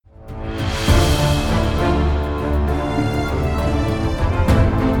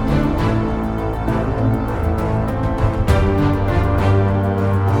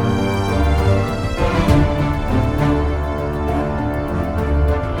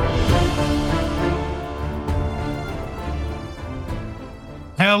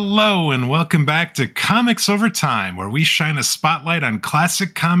Hello, and welcome back to Comics Over Time, where we shine a spotlight on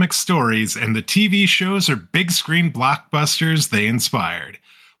classic comic stories and the TV shows or big screen blockbusters they inspired.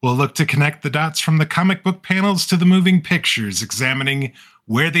 We'll look to connect the dots from the comic book panels to the moving pictures, examining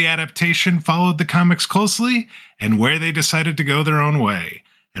where the adaptation followed the comics closely and where they decided to go their own way.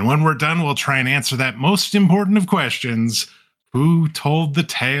 And when we're done, we'll try and answer that most important of questions: who told the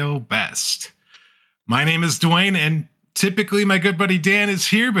tale best? My name is Dwayne, and typically my good buddy Dan is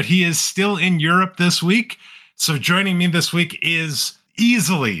here, but he is still in Europe this week. So joining me this week is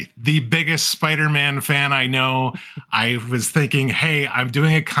easily the biggest Spider-Man fan I know. I was thinking, hey, I'm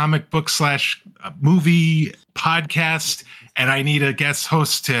doing a comic book / movie podcast, and I need a guest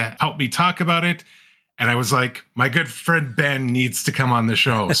host to help me talk about it. And I was like, my good friend Ben needs to come on the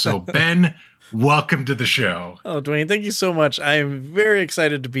show. So Ben, welcome to the show. Oh, Dwayne, thank you so much. I'm very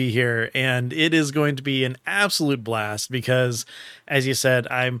excited to be here, and it is going to be an absolute blast because, as you said,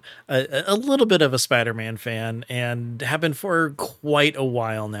 I'm a little bit of a Spider-Man fan and have been for quite a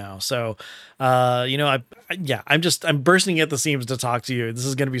while now. So, I'm bursting at the seams to talk to you. This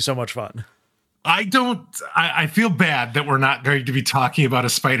is going to be so much fun. I feel bad that we're not going to be talking about a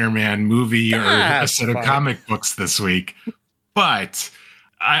Spider-Man movie or a set of comic books this week, but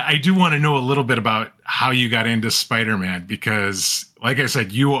I do want to know a little bit about how you got into Spider-Man, because, like I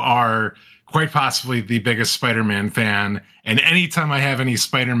said, you are quite possibly the biggest Spider-Man fan. And anytime I have any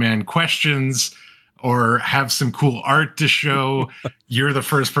Spider-Man questions or have some cool art to show, you're the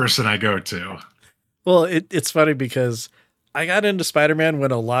first person I go to. Well, it's funny because I got into Spider-Man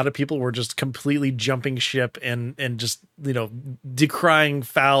when a lot of people were just completely jumping ship and just, decrying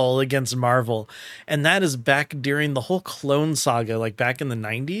foul against Marvel. And that is back during the whole Clone Saga, like back in the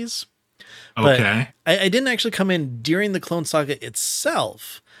 90s. Okay. But I didn't actually come in during the Clone Saga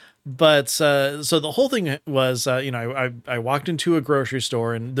itself. But so the whole thing was, I walked into a grocery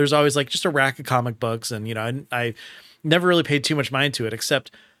store and there's always like just a rack of comic books. And, I never really paid too much mind to it,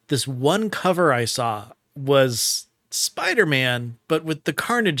 except this one cover I saw was Spider-Man, but with the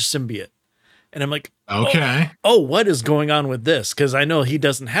Carnage symbiote. And I'm like, okay. Oh, what is going on with this? Because I know he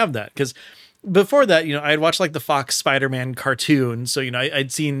doesn't have that. Because before that, I'd watched like the Fox Spider-Man cartoon. So,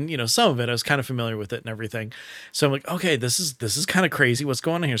 I'd seen, some of it. I was kind of familiar with it and everything. So I'm like, okay, this is kind of crazy. What's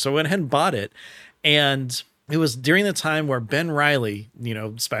going on here? So I went ahead and bought it. And it was during the time where Ben Reilly,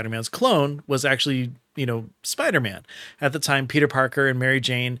 Spider-Man's clone, was actually Spider-Man. At the time, Peter Parker and Mary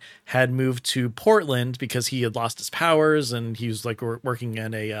Jane had moved to Portland because he had lost his powers and he was like working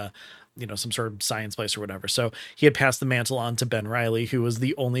in a, some sort of science place or whatever. So he had passed the mantle on to Ben Reilly, who was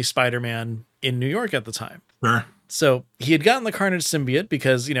the only Spider-Man in New York at the time. Sure. So he had gotten the Carnage symbiote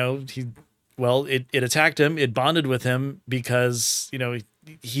because, it attacked him. It bonded with him because,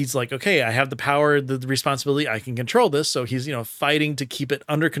 he's like, okay, I have the power, the responsibility, I can control this. So he's, fighting to keep it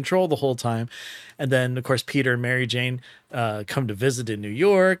under control the whole time. And then, of course, Peter and Mary Jane come to visit in New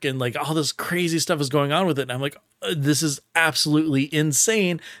York, and like all this crazy stuff is going on with it. And I'm like, this is absolutely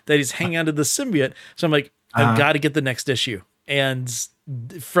insane that he's hanging on to the symbiote. So I'm like, I've got to get the next issue. And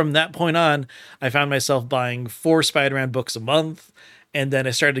from that point on, I found myself buying 4 Spider-Man books a month. And then I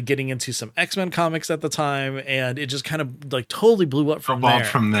started getting into some X-Men comics at the time, and it just kind of like totally blew up from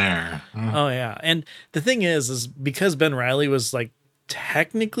there. Oh yeah. And the thing is because Ben Reilly was like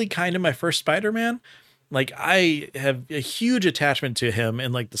technically kind of my first Spider-Man, like I have a huge attachment to him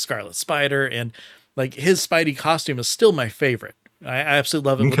and like the Scarlet Spider, and like his Spidey costume is still my favorite. I absolutely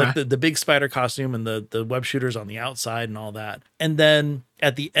love it. Okay. With like the big spider costume and the web shooters on the outside and all that. And then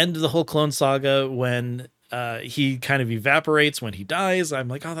at the end of the whole Clone Saga, when he kind of evaporates when he dies, I'm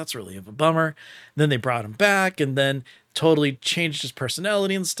like, oh, that's really a bummer. And then they brought him back and then totally changed his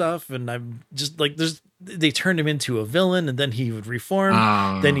personality and stuff. And I'm just like, they turned him into a villain, and then he would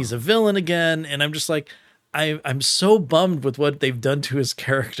reform. Then he's a villain again. And I'm just like, I'm so bummed with what they've done to his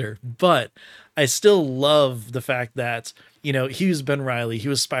character, but I still love the fact that, he was Ben Reilly, he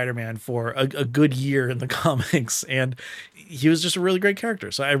was Spider-Man for a good year in the comics, and he was just a really great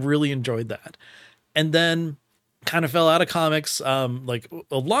character. So I really enjoyed that. And then kind of fell out of comics like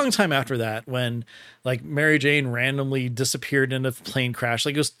a long time after that, when like Mary Jane randomly disappeared in a plane crash.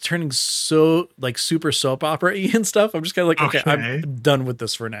 Like it was turning so like super soap opera-y and stuff. I'm just kind of like, okay, I'm done with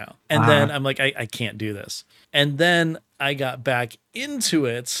this for now. And then I'm like, I can't do this. And then I got back into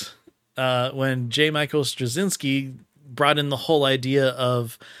it when J. Michael Straczynski brought in the whole idea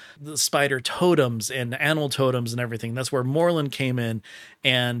of the spider totems and animal totems and everything. That's where Moreland came in,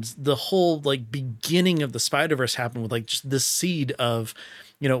 and the whole like beginning of the Spider-Verse happened with like just this seed of,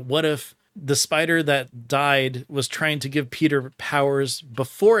 what if the spider that died was trying to give Peter powers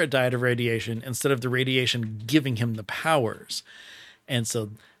before it died of radiation, instead of the radiation giving him the powers. And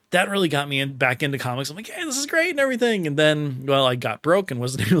so that really got me back into comics. I'm like, hey, this is great and everything. And then, well, I got broke and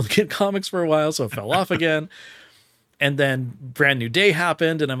wasn't able to get comics for a while, so I fell off again. And then Brand New Day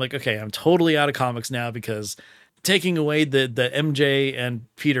happened, and I'm like, okay, I'm totally out of comics now because taking away the MJ and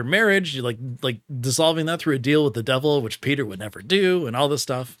Peter marriage, like dissolving that through a deal with the devil, which Peter would never do, and all this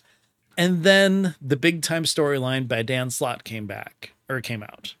stuff. And then the Big Time storyline by Dan Slott came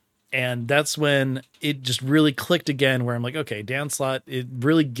out. And that's when it just really clicked again, where I'm like, okay, Dan Slott, it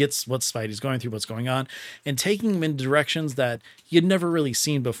really gets what Spidey's going through, what's going on, and taking him in directions that you'd never really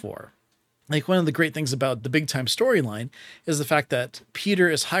seen before. Like, one of the great things about the Big Time storyline is the fact that Peter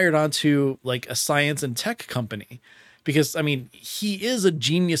is hired onto like a science and tech company, because I mean, he is a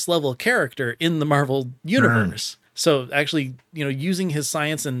genius level character in the Marvel universe. So actually, using his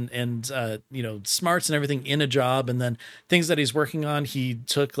science and smarts and everything in a job, and then things that he's working on, he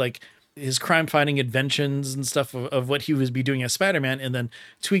took like his crime fighting inventions and stuff of what he would be doing as Spider-Man, and then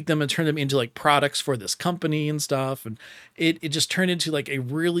tweaked them and turned them into like products for this company and stuff. And it just turned into like a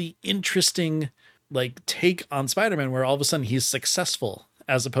really interesting like take on Spider-Man, where all of a sudden he's successful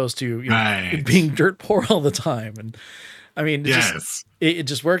as opposed to being dirt poor all the time. And I mean, it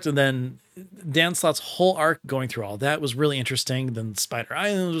just worked. And then Dan Slott's whole arc going through all that was really interesting. Then Spider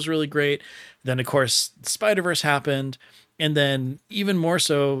Island was really great. Then of course Spider-Verse happened. And then even more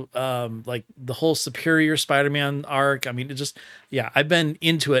so, like the whole Superior Spider-Man arc. I mean, I've been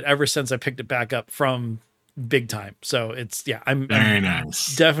into it ever since I picked it back up from Big Time. So I'm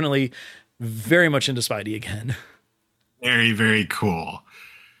nice. Definitely very much into Spidey again. Very, very cool.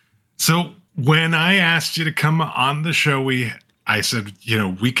 So when I asked you to come on the show, I said,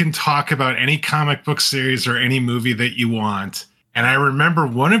 we can talk about any comic book series or any movie that you want. And I remember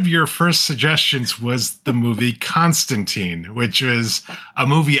one of your first suggestions was the movie Constantine, which was a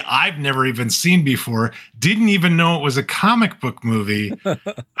movie I've never even seen before. Didn't even know it was a comic book movie.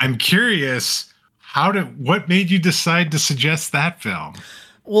 I'm curious, what made you decide to suggest that film?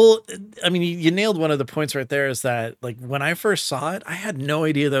 Well, I mean, you nailed one of the points right there, is that like when I first saw it, I had no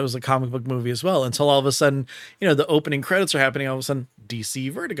idea that it was a comic book movie as well, until all of a sudden, the opening credits are happening. All of a sudden, DC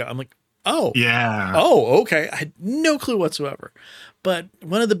Vertigo. I'm like, oh, yeah. Oh, okay. I had no clue whatsoever. But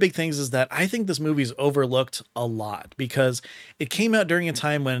one of the big things is that I think this movie is overlooked a lot, because it came out during a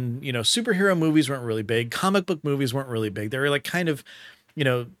time when, superhero movies weren't really big. Comic book movies weren't really big. They were like kind of,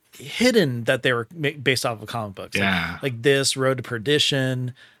 hidden that they were based off of comic books. Yeah. Like this, Road to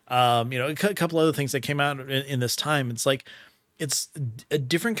Perdition, a couple other things that came out in this time. It's like, it's a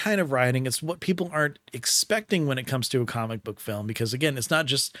different kind of writing. It's what people aren't expecting when it comes to a comic book film, because again, it's not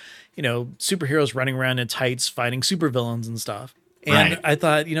just, superheroes running around in tights fighting supervillains and stuff. And I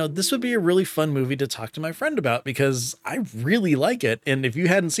thought, this would be a really fun movie to talk to my friend about, because I really like it. And if you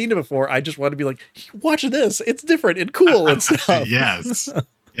hadn't seen it before, I just want to be like, watch this. It's different and cool and stuff. Yes.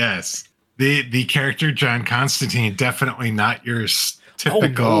 Yes. The character John Constantine, definitely not your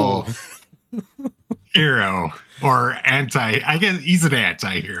typical hero or I guess he's an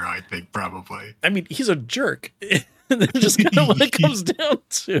anti-hero, I think, probably. I mean, he's a jerk. That's just kind of what it comes down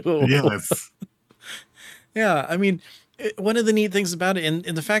to. Yes. Yeah. I mean, one of the neat things about it, and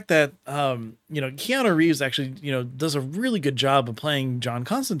the fact that, Keanu Reeves actually, does a really good job of playing John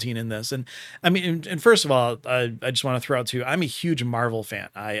Constantine in this. And I mean, and first of all, I just want to throw out too, I'm a huge Marvel fan.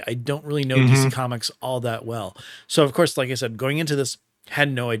 I don't really know DC Comics all that well. So of course, like I said, going into this,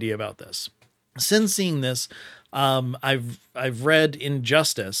 had no idea about this. Since seeing this, I've read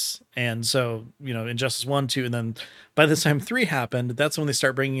Injustice, and so Injustice 1, 2, and then by the time 3 happened, that's when they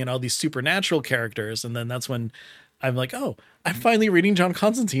start bringing in all these supernatural characters, and then that's when I'm like, oh, I'm finally reading John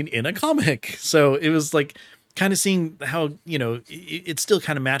Constantine in a comic. So it was like kind of seeing how it still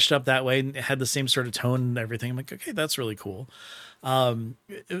kind of matched up that way, and it had the same sort of tone and everything. I'm like, okay, that's really cool.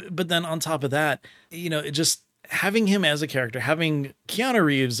 But then on top of that, it just having him as a character, having Keanu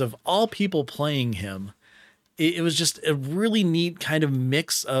Reeves of all people playing him. It was just a really neat kind of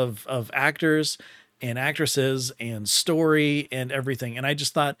mix of actors and actresses and story and everything. And I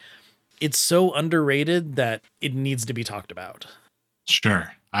just thought it's so underrated that it needs to be talked about.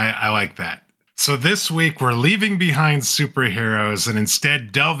 Sure. I like that. So this week we're leaving behind superheroes and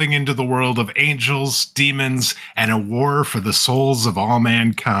instead delving into the world of angels, demons, and a war for the souls of all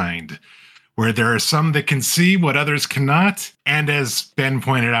mankind, where there are some that can see what others cannot. And as Ben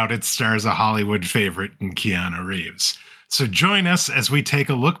pointed out, it stars a Hollywood favorite in Keanu Reeves. So join us as we take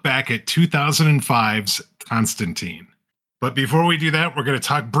a look back at 2005's Constantine. But before we do that, we're going to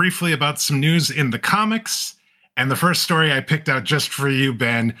talk briefly about some news in the comics. And the first story I picked out just for you,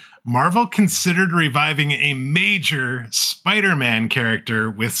 Ben, Marvel considered reviving a major Spider-Man character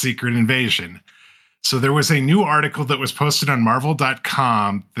with Secret Invasion. So there was a new article that was posted on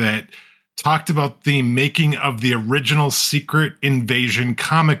Marvel.com that talked about the making of the original Secret Invasion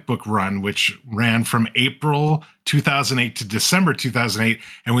comic book run, which ran from April 2008 to December 2008.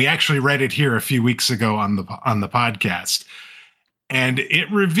 And we actually read it here a few weeks ago on the podcast. And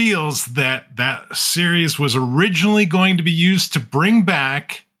it reveals that that series was originally going to be used to bring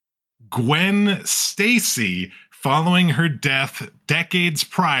back Gwen Stacy following her death decades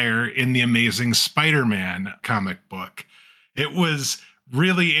prior in the Amazing Spider-Man comic book. It was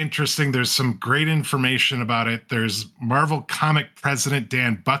really interesting. There's some great information about it. There's Marvel comic president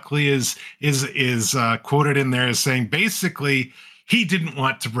Dan Buckley is quoted in there as saying basically he didn't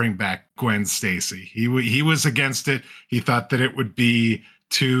want to bring back Gwen Stacy. He was against it. He thought that it would be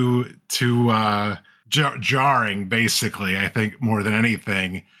too jarring, basically. I think more than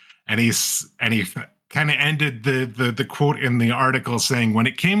anything. And he kind of ended the quote in the article saying, "When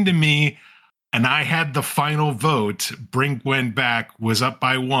it came to me and I had the final vote, bring Gwen back, was up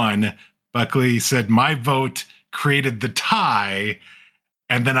by 1. Buckley said, my vote created the tie.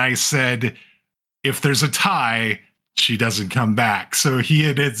 And then I said, if there's a tie, she doesn't come back." So he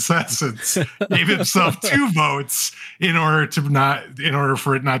had, in essence, gave himself 2 votes in order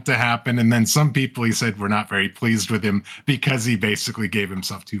for it not to happen. And then some people, he said, were not very pleased with him because he basically gave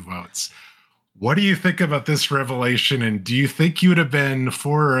himself 2 votes. What do you think about this revelation? And do you think you would have been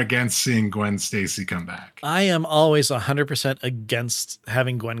for or against seeing Gwen Stacy come back? I am always 100% against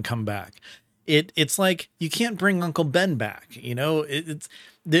having Gwen come back. It's like you can't bring Uncle Ben back. You know,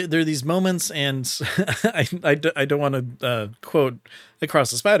 there are these moments, and I don't want to quote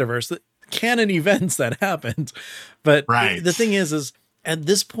Across the Spider-Verse, the canon events that happened. But right. The thing is at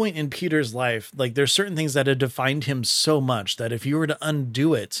this point in Peter's life, like there's certain things that have defined him so much that if you were to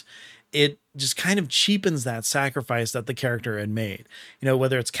undo it, it just kind of cheapens that sacrifice that the character had made. You know,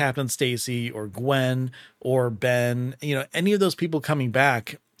 whether it's Captain Stacy or Gwen or Ben, you know, any of those people coming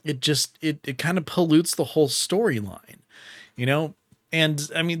back, it kind of pollutes the whole storyline, you know? And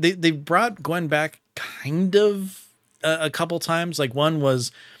I mean, they brought Gwen back kind of a couple times. Like one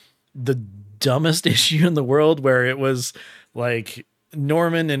was the dumbest issue in the world where it was like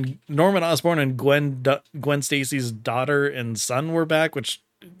Norman Osborn and Gwen Stacy's daughter and son were back, which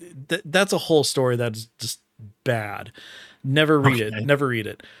that's a whole story that's just bad. Never read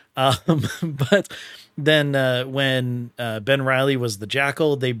it. But then when Ben Reilly was the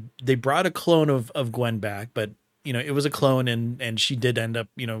Jackal, they brought a clone of Gwen back, but you know, it was a clone and she did end up,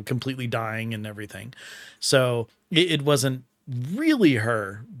 you know, completely dying and everything. So it wasn't really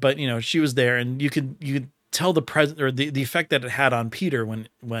her, but you know, she was there, and you could tell the effect that it had on Peter when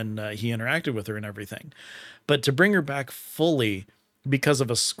he interacted with her and everything. But to bring her back fully because of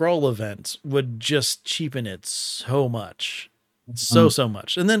a Skrull event would just cheapen it so much. So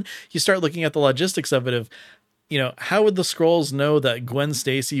much. And then you start looking at the logistics of it of, you know, how would the Skrulls know that Gwen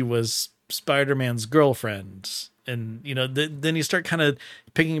Stacy was Spider-Man's girlfriend? And, you know, then you start kind of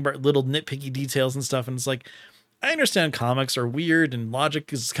picking apart little nitpicky details and stuff. And it's like, I understand comics are weird and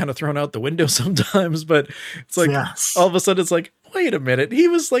logic is kind of thrown out the window sometimes, but it's like, all of a sudden it's like, wait a minute, he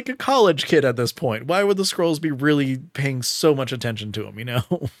was like a college kid at this point. Why would the Skrulls be really paying so much attention to him, you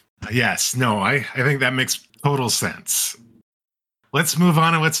know? Yes, no, I think that makes total sense. Let's move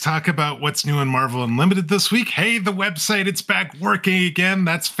on and let's talk about what's new in Marvel Unlimited this week. Hey, the website, it's back working again.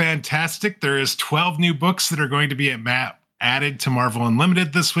 That's fantastic. There is 12 new books that are going to be added to Marvel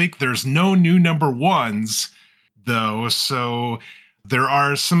Unlimited this week. There's no new number 1s, though, so there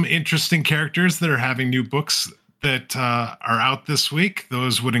are some interesting characters that are having new books that are out this week.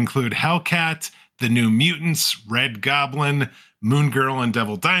 Those would include Hellcat, The New Mutants, Red Goblin, Moon Girl and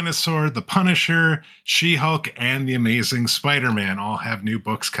Devil Dinosaur, The Punisher, She-Hulk, and The Amazing Spider-Man all have new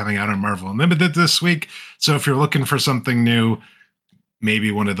books coming out on Marvel Unlimited this week. So if you're looking for something new,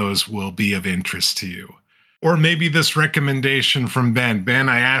 maybe one of those will be of interest to you. Or maybe this recommendation from Ben. Ben,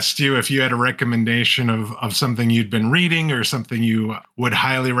 I asked you if you had a recommendation of something you'd been reading or something you would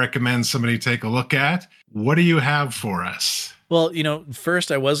highly recommend somebody take a look at. What do you have for us? Well, you know, first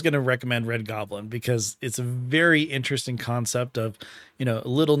I was going to recommend Red Goblin because it's a very interesting concept of, you know,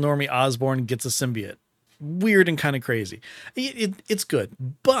 little Normie Osborn gets a symbiote. Weird and kind of crazy. It's good.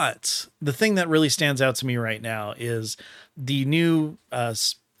 But the thing that really stands out to me right now is the new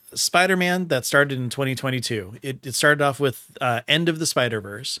Spider-Man that started in 2022. It started off with End of the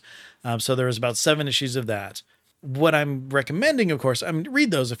Spider-Verse. So there was about 7 issues of that. What I'm recommending, of course, I mean,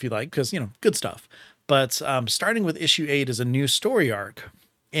 read those if you like, because, you know, good stuff. But starting with issue 8 is a new story arc,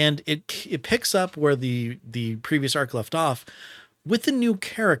 and it picks up where the previous arc left off with a new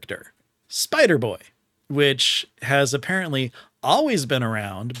character, Spider-Boy, which has apparently always been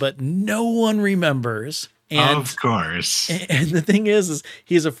around, but no one remembers. And, of course. And the thing is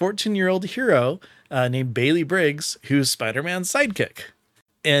he's a 14-year-old hero named Bailey Briggs, who's Spider-Man's sidekick.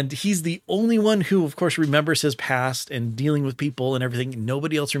 And he's the only one who, of course, remembers his past and dealing with people and everything.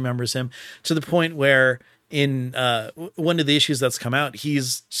 Nobody else remembers him, to the point where in one of the issues that's come out,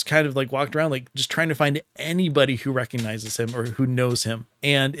 he's just kind of like walked around, like just trying to find anybody who recognizes him or who knows him.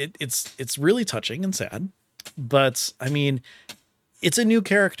 And it's really touching and sad. But I mean, it's a new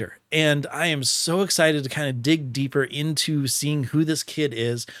character, and I am so excited to kind of dig deeper into seeing who this kid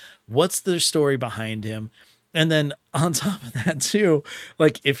is, what's the story behind him. And then on top of that too,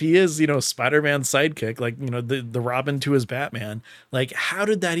 like if he is, Spider-Man's sidekick, like, the Robin to his Batman, like how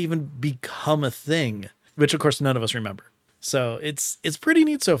did that even become a thing? Which of course none of us remember. So it's pretty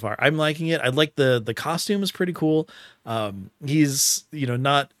neat so far. I'm liking it. I like the costume is pretty cool. He's,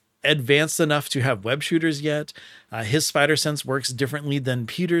 not advanced enough to have web shooters yet. His spider sense works differently than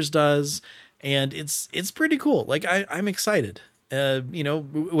Peter's does. And it's pretty cool. Like I'm excited.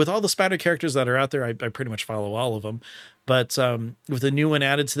 With all the spider characters that are out there, I pretty much follow all of them. But with a new one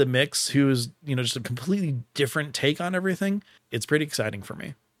added to the mix, who's, just a completely different take on everything, it's pretty exciting for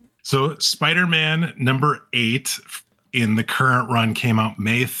me. So Spider-Man number 8 in the current run came out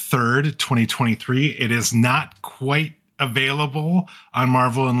May 3rd, 2023. It is not quite available on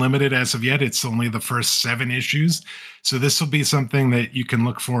Marvel Unlimited as of yet. It's only the first 7 issues. So this will be something that you can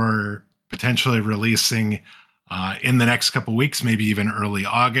look for potentially releasing in the next couple weeks, maybe even early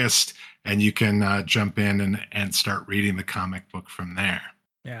August, and you can jump in and start reading the comic book from there.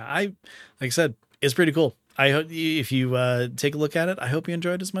 Yeah, like I said, it's pretty cool. I hope if you take a look at it, I hope you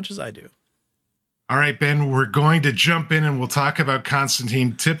enjoy it as much as I do. All right, Ben, we're going to jump in and we'll talk about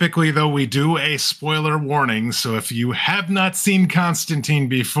Constantine. Typically, though, we do a spoiler warning. So if you have not seen Constantine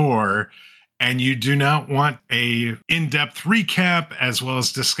before, and you do not want a in-depth recap as well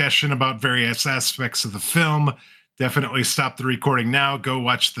as discussion about various aspects of the film, definitely stop the recording now. Go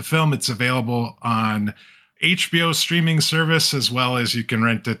watch the film. It's available on HBO streaming service, as well as you can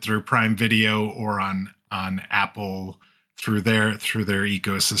rent it through Prime Video or on Apple through their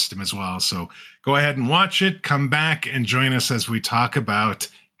ecosystem as well. So go ahead and watch it. Come back and join us as we talk about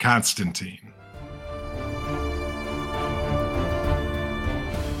Constantine.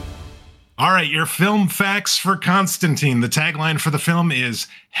 All right, your film facts for Constantine. The tagline for the film is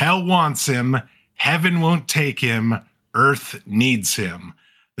 "Hell wants him, heaven won't take him, earth needs him."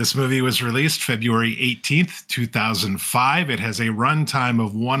 This movie was released February 18th, 2005. It has a runtime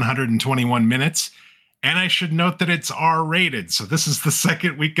of 121 minutes. And I should note that it's R-rated. So this is the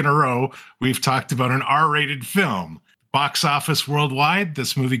second week in a row we've talked about an R-rated film. Box office worldwide,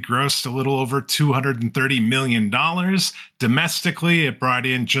 this movie grossed a little over $230 million. Domestically, it brought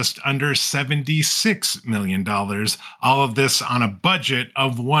in just under $76 million. All of this on a budget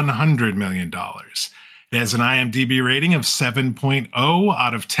of $100 million. It has an IMDb rating of 7.0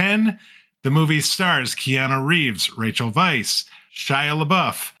 out of 10. The movie stars Keanu Reeves, Rachel Weisz, Shia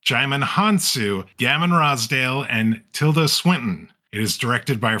LaBeouf, Jaimin Hansu, Gavin Rossdale, and Tilda Swinton. It is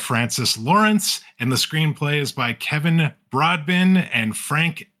directed by Francis Lawrence, and the screenplay is by Kevin Broadbent and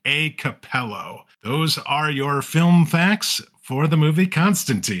Frank A. Capello. Those are your film facts for the movie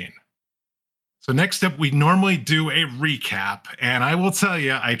Constantine. So next up, we normally do a recap, and I will tell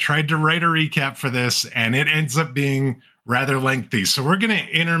you, I tried to write a recap for this, and it ends up being rather lengthy. So we're going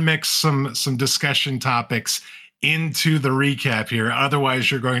to intermix some discussion topics into the recap here.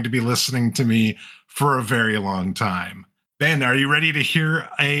 Otherwise, you're going to be listening to me for a very long time. Ben, are you ready to hear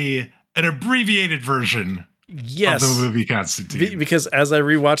an abbreviated version of the movie Constantine? Because as I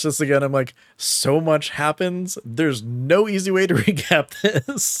rewatch this again, I'm like, so much happens. There's no easy way to recap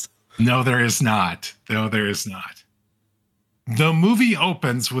this. No, there is not. No, there is not. The movie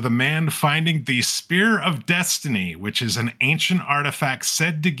opens with a man finding the Spear of Destiny, which is an ancient artifact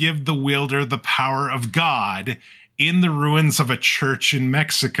said to give the wielder the power of God, in the ruins of a church in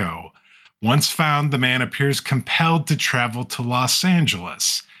Mexico. Once found, the man appears compelled to travel to Los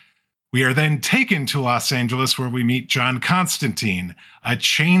Angeles. We are then taken to Los Angeles, where we meet John Constantine, a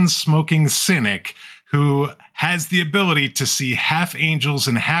chain-smoking cynic who has the ability to see half angels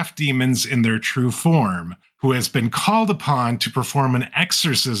and half demons in their true form, who has been called upon to perform an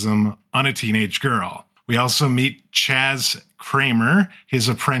exorcism on a teenage girl. We also meet Chaz Kramer, his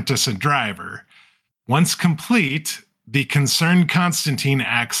apprentice and driver. Once complete, the concerned Constantine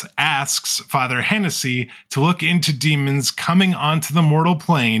asks Father Hennessy to look into demons coming onto the mortal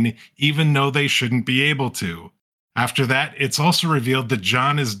plane, even though they shouldn't be able to. After that, it's also revealed that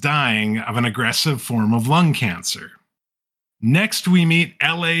John is dying of an aggressive form of lung cancer. Next, we meet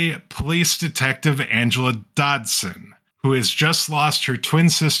LA police detective Angela Dodson, who has just lost her twin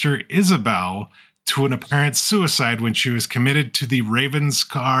sister Isabel to an apparent suicide when she was committed to the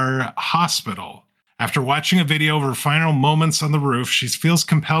Ravenscar Hospital. After watching a video of her final moments on the roof, she feels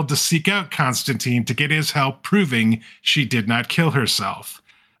compelled to seek out Constantine to get his help, proving she did not kill herself.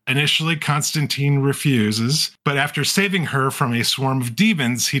 Initially, Constantine refuses, but after saving her from a swarm of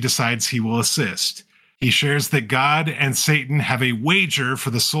demons, he decides he will assist. He shares that God and Satan have a wager for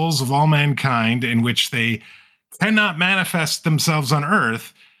the souls of all mankind in which they cannot manifest themselves on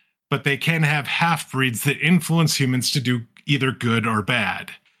Earth, but they can have half-breeds that influence humans to do either good or bad.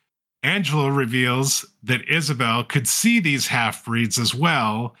 Angela reveals that Isabel could see these half-breeds as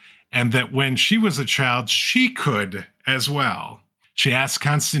well, and that when she was a child, she could as well. She asks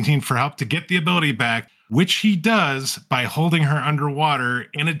Constantine for help to get the ability back, which he does by holding her underwater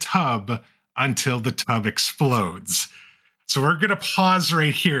in a tub until the tub explodes. So we're going to pause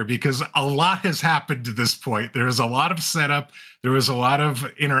right here because a lot has happened to this point. There was a lot of setup. There was a lot of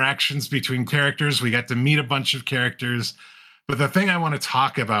interactions between characters. We got to meet a bunch of characters. But the thing I want to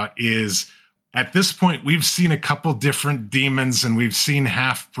talk about is at this point, we've seen a couple different demons and we've seen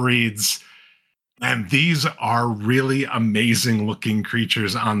half-breeds. And these are really amazing looking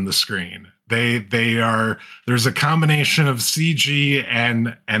creatures on the screen. They are, there's a combination of CG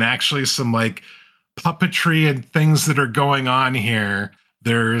and actually some like puppetry and things that are going on here.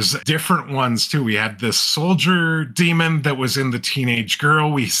 There's different ones too. We have this soldier demon that was in the teenage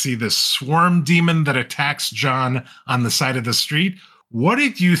girl. We see this swarm demon that attacks John on the side of the street. What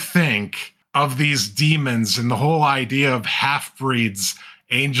did you think of these demons and the whole idea of half-breeds,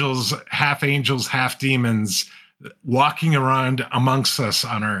 angels, half demons, walking around amongst us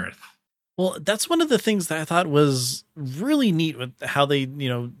on Earth? Well, that's one of the things that I thought was really neat with how they,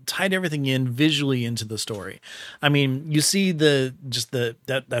 tied everything in visually into the story. I mean, you see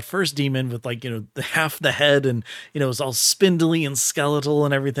that first demon with half the head and, it was all spindly and skeletal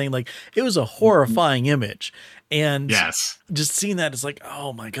and everything. Like it was a horrifying image. And yes, just seeing that, it's like,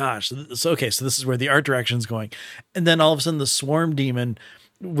 oh my gosh. So, okay. So this is where the art direction is going. And then all of a sudden the swarm demon,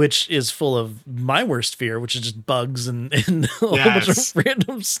 which is full of my worst fear, which is just bugs and a whole bunch of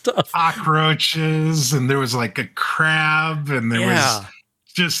random stuff. Cockroaches, and there was like a crab, and there was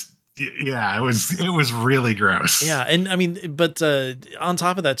just, it was really gross. Yeah. And I mean, but on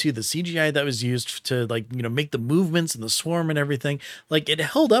top of that too, the CGI that was used to make the movements and the swarm and everything, like it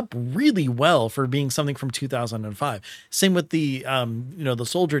held up really well for being something from 2005. Same with the, the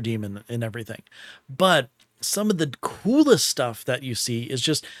soldier demon and everything. But some of the coolest stuff that you see is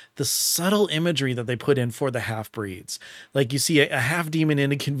just the subtle imagery that they put in for the half-breeds. Like you see a half demon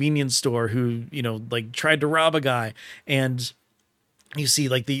in a convenience store who, tried to rob a guy, and you see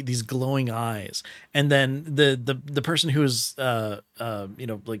these glowing eyes, and then the person who's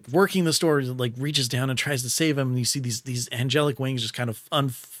working the store reaches down and tries to save him, and you see these angelic wings just kind of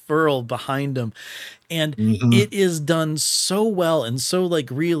unfurl behind him, and it is done so well and so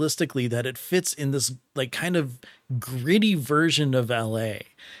realistically that it fits in this kind of gritty version of LA,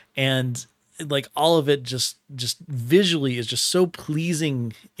 and all of it just visually is just so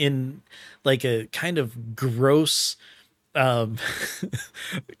pleasing in a kind of gross visceral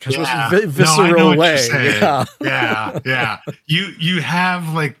way. Yeah. You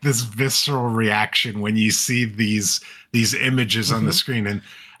have this visceral reaction when you see these images on the screen, and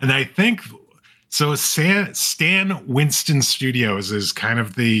I think so. Stan Winston Studios is kind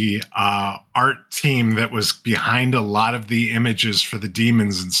of the art team that was behind a lot of the images for the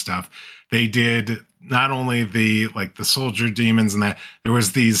demons and stuff. They did not only the soldier demons, and that there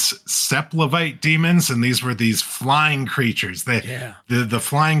was these Seplavite demons, and these were these flying creatures. The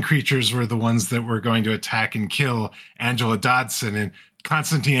flying creatures were the ones that were going to attack and kill Angela Dodson, and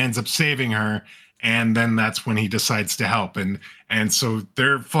Constantine ends up saving her, and then that's when he decides to help, and so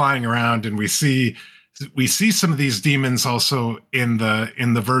they're flying around, and we see some of these demons also in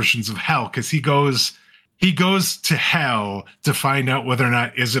the versions of hell, because he goes to hell to find out whether or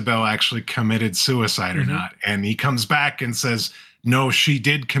not Isabel actually committed suicide or not. And he comes back and says, no, she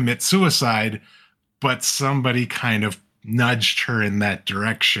did commit suicide, but somebody kind of nudged her in that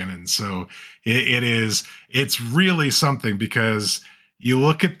direction. And so it's really something, because you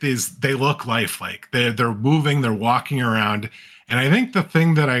look at these, they look lifelike. They're moving, they're walking around. And I think the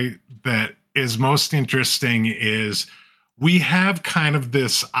thing that is most interesting is we have kind of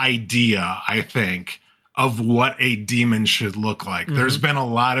this idea, I think, of what a demon should look like. There's been a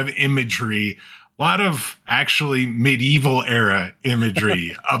lot of imagery, a lot of actually medieval era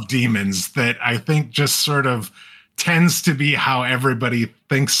imagery of demons that I think just sort of tends to be how everybody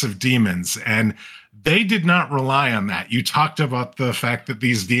thinks of demons. And they did not rely on that. You talked about the fact that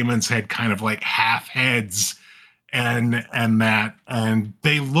these demons had kind of half heads and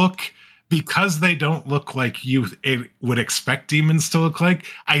they look, because they don't look like would expect demons to look like.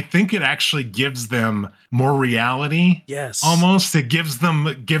 I think it actually gives them more reality. Yes. Almost, it gives them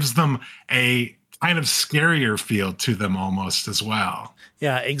a kind of scarier feel to them almost as well.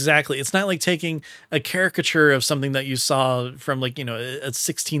 Yeah, exactly. It's not like taking a caricature of something that you saw from like, a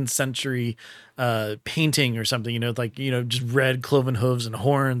 16th century painting or something, like, just red cloven hooves and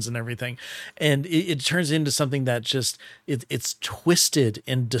horns and everything. And it turns into something that just it's twisted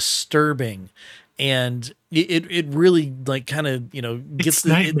and disturbing. And it really like kind of, gets It's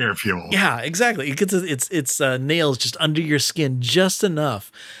nightmare fuel. yeah, exactly. It gets its nails just under your skin just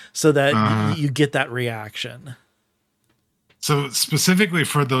enough so that you get that reaction. So specifically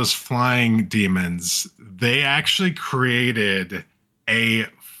for those flying demons, they actually created a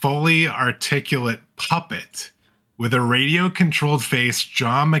fully articulate puppet with a radio-controlled face,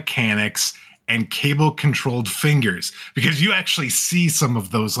 jaw mechanics, and cable-controlled fingers. Because you actually see some of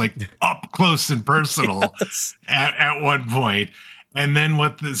those like up close and personal Yes. at one point. And then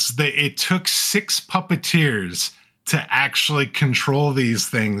it took 6 puppeteers to actually control these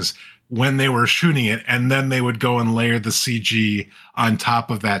things when they were shooting it, and then they would go and layer the CG on top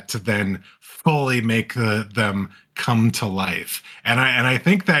of that to then fully make them come to life. And I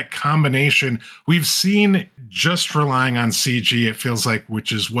think that combination we've seen, just relying on CG, it feels like,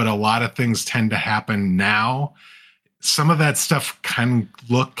 which is what a lot of things tend to happen now. Some of that stuff can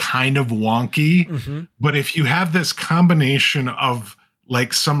look kind of wonky, but if you have this combination of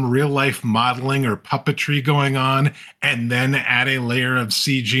like some real life modeling or puppetry going on, and then add a layer of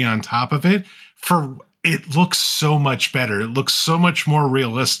CG on top of it, it looks so much better. It looks so much more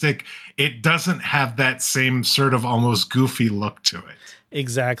realistic. It doesn't have that same sort of almost goofy look to it.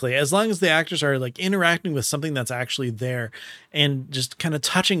 Exactly. As long as the actors are like interacting with something that's actually there and just kind of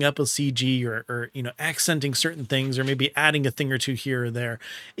touching up with CG or accenting certain things or maybe adding a thing or two here or there,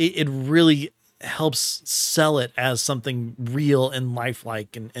 it really helps sell it as something real and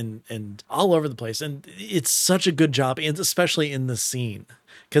lifelike and all over the place. And it's such a good job, and especially in the scene.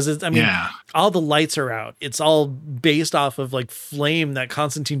 Because all the lights are out. It's all based off of like flame that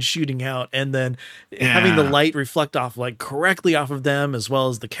Constantine's shooting out, and then having the light reflect off like correctly off of them as well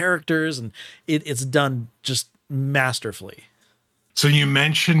as the characters, and it's done just masterfully. So you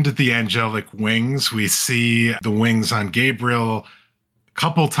mentioned the angelic wings. We see the wings on Gabriel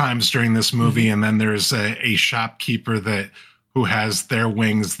couple times during this movie, and then there's a shopkeeper who has their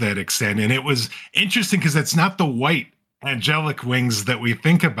wings that extend. And it was interesting because it's not the white angelic wings that we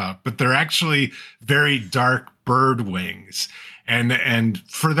think about, but they're actually very dark bird wings. And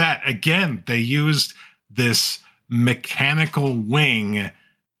for that, again, they used this mechanical wing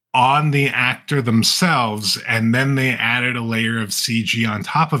on the actor themselves, and then they added a layer of CG on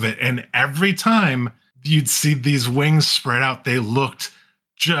top of it. And every time you'd see these wings spread out, they looked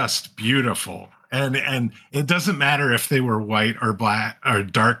just beautiful. And it doesn't matter if they were white or black or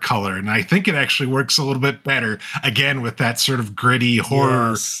dark color. And I think it actually works a little bit better, again, with that sort of gritty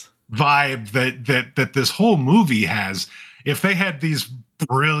horror vibe that this whole movie has. If they had these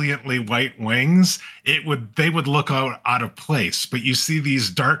brilliantly white wings, they would look out of place. But you see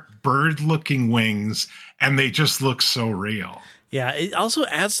these dark bird looking wings and they just look so real. Yeah, it also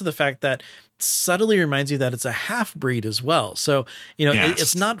adds to the fact that subtly reminds you that it's a half breed as well. So,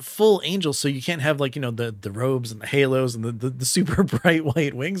 it's not full angel. So you can't have like, the robes and the halos and the super bright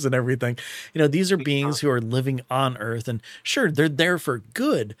white wings and everything. These are beings who are living on Earth, and sure, they're there for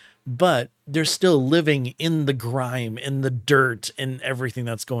good, but they're still living in the grime, in the dirt, and everything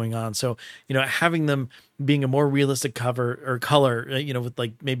that's going on. So, having them being a more realistic cover or color, with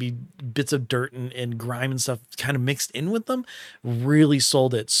like maybe bits of dirt and grime and stuff kind of mixed in with them, really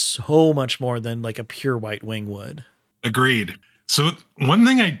sold it so much more than like a pure white wing would. Agreed. So one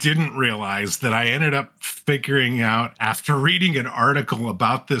thing I didn't realize that I ended up figuring out after reading an article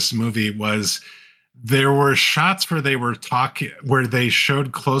about this movie was there were shots where they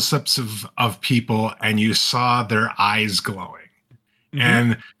showed close-ups of people and you saw their eyes glowing.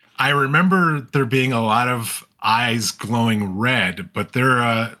 And I remember there being a lot of eyes glowing red, but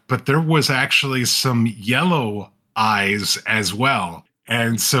there was actually some yellow eyes as well.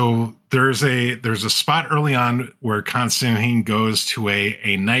 And so there's a spot early on where Constantine goes to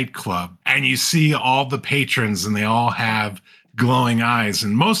a nightclub, and you see all the patrons and they all have glowing eyes,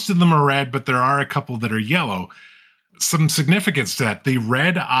 and most of them are red, but there are a couple that are yellow. Some significance to that: the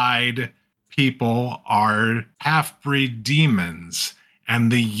red-eyed people are half-breed demons,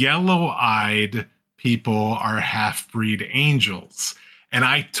 and the yellow-eyed people are half-breed angels. And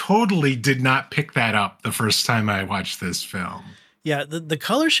I totally did not pick that up the first time I watched this film. Yeah, the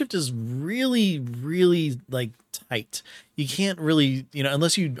color shift is really, really like tight. You can't really,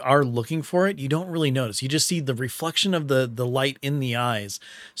 unless you are looking for it, you don't really notice. You just see the reflection of the light in the eyes.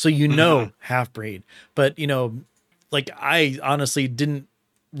 So Mhm. half breed. But like I honestly didn't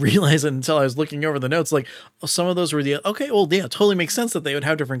realize it until I was looking over the notes. Like, oh, some of those were okay, well, yeah, totally makes sense that they would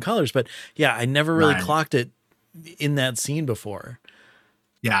have different colors. But yeah, I never really Right. clocked it in that scene before.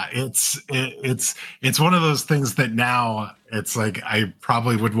 Yeah, it's one of those things that now it's like I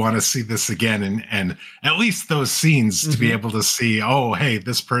probably would want to see this again, and at least those scenes to be Hmm. able to see, oh, hey,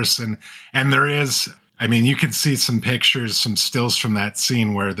 this person. And there is, I mean, you can see some pictures, some stills from that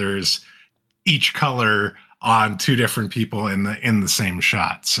scene where there's each color on two different people in the same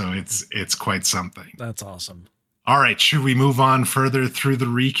shot. So it's quite something. That's awesome. All right, should we move on further through the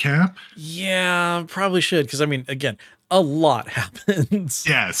recap? Yeah, probably should. Cause I mean, again, a lot happens.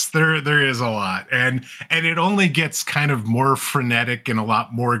 Yes, there is a lot, and it only gets kind of more frenetic and a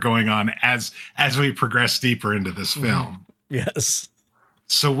lot more going on as we progress deeper into this Mhm. film. Yes.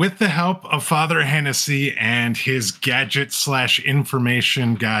 So, with the help of Father Hennessy and his gadget slash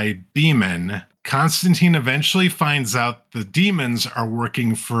information guy Beeman, Constantine eventually finds out the demons are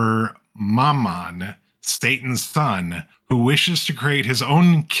working for Mammon, Satan's son, who wishes to create his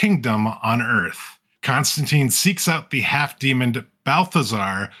own kingdom on Earth. Constantine seeks out the half demon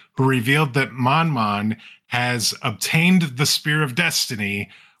Balthazar, who revealed that Mammon has obtained the Spear of Destiny,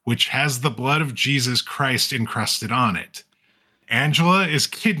 which has the blood of Jesus Christ encrusted on it. Angela is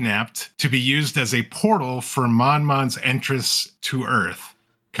kidnapped to be used as a portal for Monmon's entrance to Earth.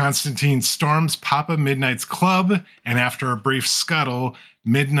 Constantine storms Papa Midnight's club, and after a brief scuttle,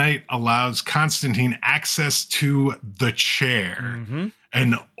 Midnight allows Constantine access to the chair, Hmm.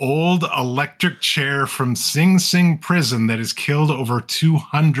 an old electric chair from Sing Sing prison that has killed over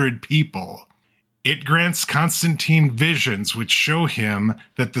 200 people. It grants Constantine visions which show him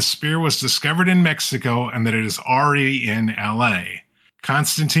that the spear was discovered in Mexico and that it is already in LA.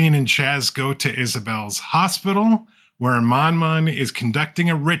 Constantine and Chaz go to Isabel's hospital, where Monmon is conducting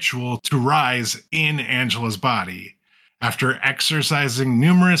a ritual to rise in Angela's body. After exorcising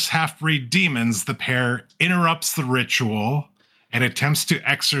numerous half breed demons, the pair interrupts the ritual and attempts to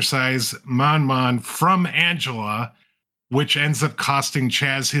exorcise Monmon from Angela, which ends up costing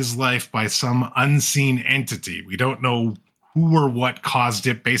Chaz his life by some unseen entity. We don't know who or what caused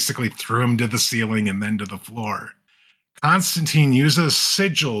it, basically threw him to the ceiling and then to the floor. Constantine uses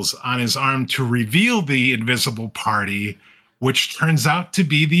sigils on his arm to reveal the invisible party, which turns out to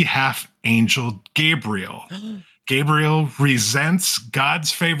be the half angel Gabriel. Gabriel resents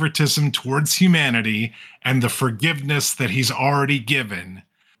God's favoritism towards humanity and the forgiveness that he's already given.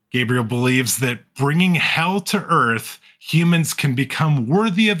 Gabriel believes that bringing hell to earth, humans can become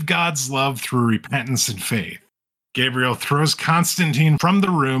worthy of God's love through repentance and faith. Gabriel throws Constantine from the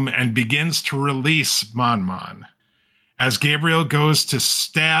room and begins to release Monmon. As Gabriel goes to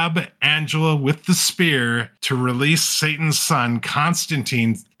stab Angela with the spear to release Satan's son,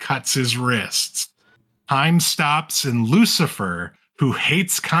 Constantine cuts his wrists. Time stops, and Lucifer, who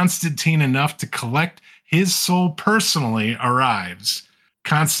hates Constantine enough to collect his soul personally, arrives.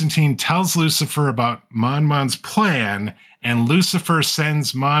 Constantine tells Lucifer about Monmon's plan, and Lucifer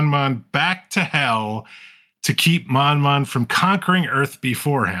sends Monmon back to hell to keep Monmon from conquering Earth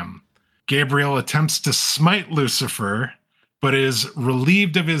before him. Gabriel attempts to smite Lucifer, but is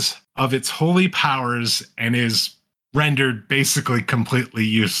relieved of its holy powers and is rendered basically completely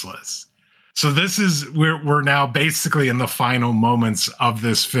useless. So this is we're now basically in the final moments of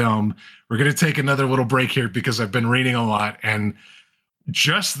this film. We're going to take another little break here because I've been reading a lot, and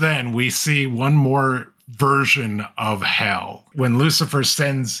just then we see one more version of hell when Lucifer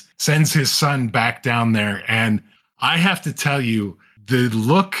sends his son back down there. And I have to tell you, the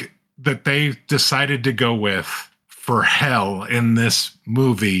look that they decided to go with for hell in this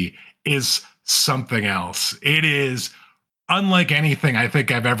movie is something else. It is unlike anything I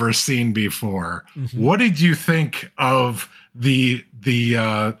think I've ever seen before. Hmm. What did you think of the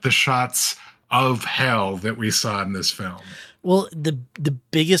shots of hell that we saw in this film? Well, the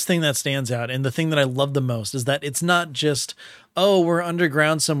biggest thing that stands out and the thing that I love the most is that it's not just, oh, we're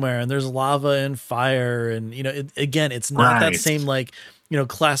underground somewhere and there's lava and fire and again, it's not that Right. same like,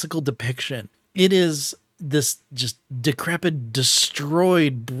 classical depiction. It is this just decrepit,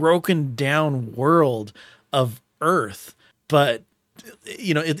 destroyed, broken down world of Earth, but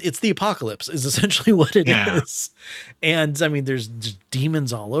it's the apocalypse is essentially what it Yeah. is. And I mean, there's just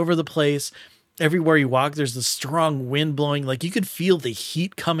demons all over the place. Everywhere you walk, there's this strong wind blowing. Like you could feel the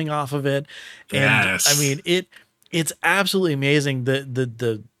heat coming off of it. And I Yes. mean, it's absolutely amazing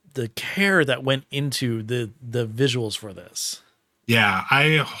the care that went into the visuals for this. Yeah,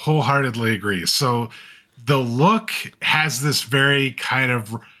 I wholeheartedly agree. So the look has this very kind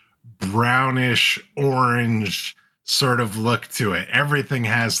of brownish orange sort of look to it. Everything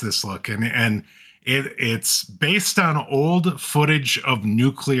has this look, and it's based on old footage of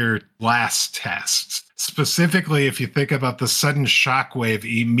nuclear blast tests. Specifically, if you think about the sudden shockwave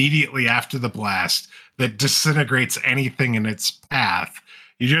immediately after the blast that disintegrates anything in its path,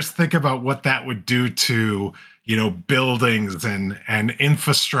 you just think about what that would do to, buildings and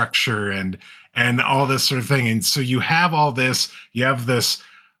infrastructure and all this sort of thing. And so you have all this, you have this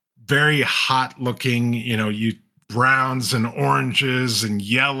very hot looking, you browns and oranges and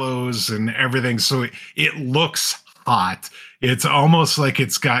yellows and everything. So it looks hot. It's almost like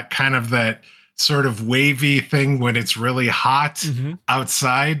it's got kind of that sort of wavy thing when it's really hot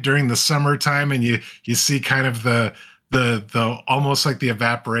outside during the summertime, and you see kind of the almost like the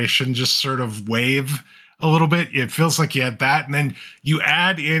evaporation just sort of wave a little bit. It feels like you had that, and then you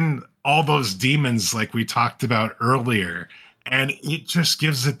add in all those demons like we talked about earlier, and it just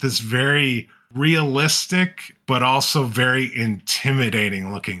gives it this very realistic but also very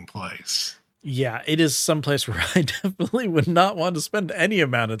intimidating looking place. Yeah, it is someplace where I definitely would not want to spend any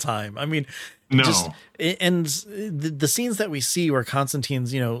amount of time. I mean, just No. and the scenes that we see where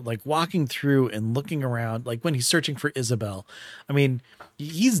Constantine's, like walking through and looking around, like when he's searching for Isabel. I mean,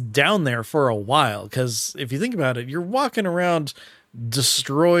 he's down there for a while because if you think about it, you're walking around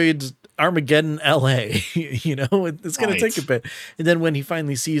destroyed Armageddon, LA. It's going to take a bit. And then when he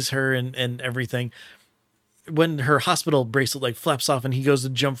finally sees her and everything, when her hospital bracelet like flaps off and he goes to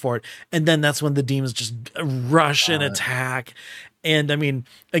jump for it, and then that's when the demons just rush and attack. And I mean,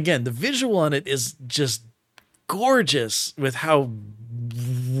 again, the visual on it is just gorgeous with how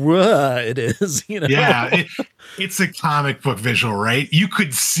raw it is. Yeah, it's a comic book visual, right? You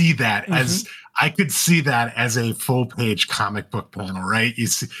could see that as I could see that as a full page comic book panel, right? You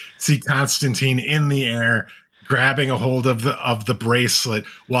see Constantine in the air grabbing a hold of the bracelet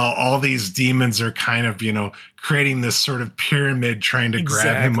while all these demons are kind of, creating this sort of pyramid trying to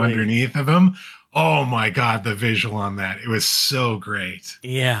grab him underneath of him. Oh my God, the visual on that. It was so great.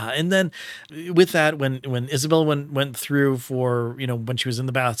 Yeah. And then with that, when Isabel went through for, when she was in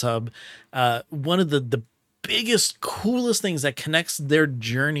the bathtub, one of the biggest, coolest things that connects their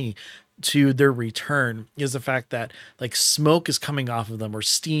journey to their return is the fact that like smoke is coming off of them or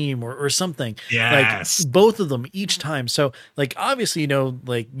steam or something. Yes. Like both of them each time. So like, obviously,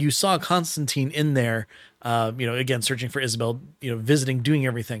 like you saw Constantine in there, again, searching for Isabel, visiting, doing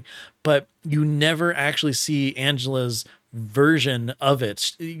everything, but you never actually see Angela's version of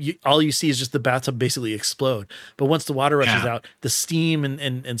it. All you see is just the bathtub basically explode. But once the water rushes out, the steam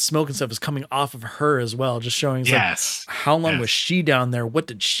and smoke and stuff is coming off of her as well, just showing like, how long was she down there? What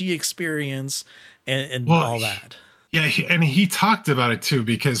did she experience? And all that. Yeah, and he talked about it too,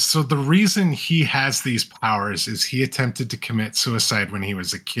 because so the reason he has these powers is he attempted to commit suicide when he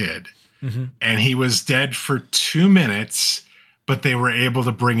was a kid. And he was dead for 2 minutes, but they were able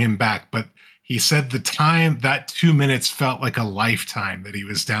to bring him back. But he said the time, that 2 minutes felt like a lifetime that he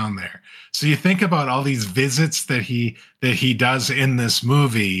was down there. So you think about all these visits that he does in this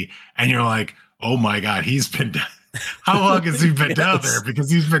movie, and you're like, oh my God, he's been how long has he been down there?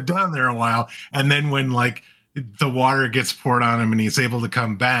 Because he's been down there a while. And then when like the water gets poured on him and he's able to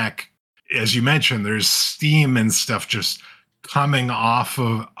come back, as you mentioned, there's steam and stuff just coming off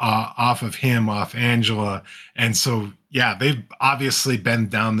of him, off Angela. And so, yeah, they've obviously been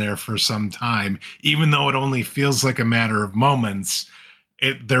down there for some time, even though it only feels like a matter of moments.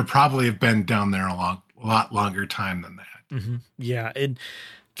 There probably have been down there a lot longer time than that. Yeah.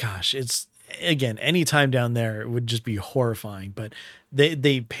 Gosh, it's, again, any time down there, it would just be horrifying, but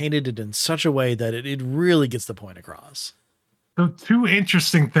they painted it in such a way that it really gets the point across. So two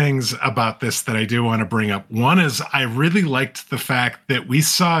interesting things about this that I do want to bring up. One is I really liked the fact that we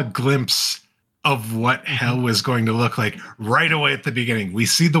saw a glimpse of what hell was going to look like right away at the beginning. We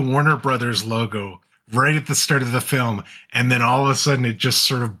see the Warner Brothers logo right at the start of the film, and then all of a sudden it just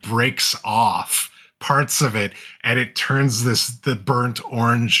sort of breaks off parts of it, and it turns the burnt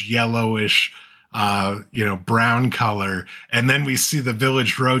orange, yellowish, brown color. And then we see the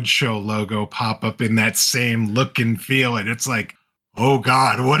Village Roadshow logo pop up in that same look and feel. And it's like, oh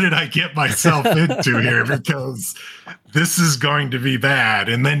God, what did I get myself into here? Because this is going to be bad.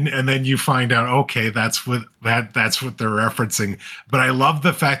 And then you find out, okay, that's what they're referencing. But I love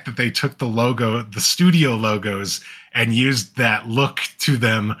the fact that they took the studio logos, and used that look to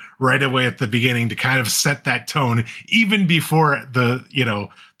them right away at the beginning to kind of set that tone, even before the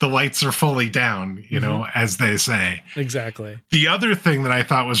lights are fully down, as they say. Exactly. The other thing that I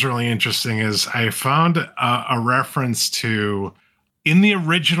thought was really interesting is I found a reference to in the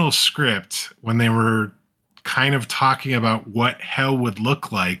original script, when they were kind of talking about what hell would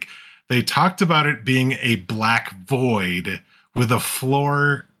look like, they talked about it being a black void with a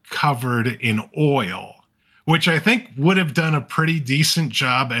floor covered in oil, which I think would have done a pretty decent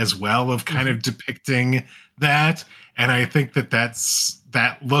job as well of kind of depicting that. And I think that that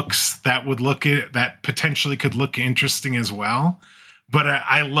potentially could look interesting as well. But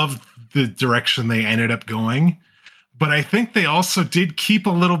I love the direction they ended up going. But I think they also did keep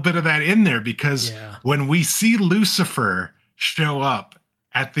a little bit of that in there, because when we see Lucifer show up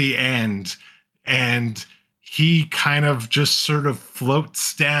at the end and he kind of just sort of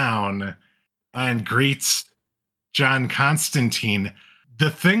floats down and greets John Constantine,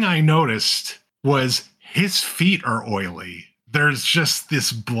 the thing I noticed was his feet are oily. There's just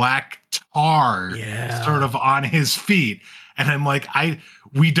this black tar sort of on his feet. And I'm like,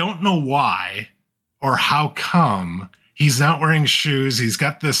 we don't know why or how come he's not wearing shoes. He's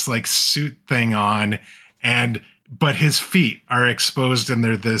got this like suit thing on, but his feet are exposed and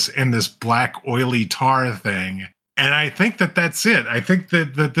they're in this black oily tar thing. And I think that that's it. I think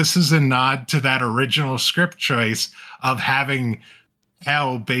that this is a nod to that original script choice of having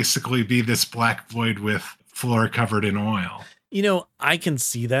hell basically be this black void with floor covered in oil. You know, I can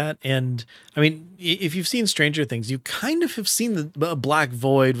see that. And I mean, if you've seen Stranger Things, you kind of have seen the black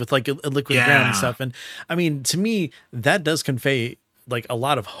void with like a liquid ground and stuff. And I mean, to me, that does convey like a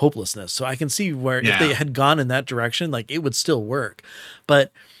lot of hopelessness. So I can see where if they had gone in that direction, like it would still work.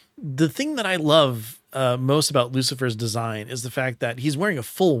 But the thing that I love most about Lucifer's design is the fact that he's wearing a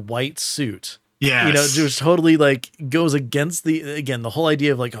full white suit. Yeah, you know, just totally like goes against the whole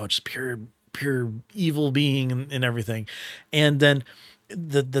idea of like, oh, just pure evil being and everything. And then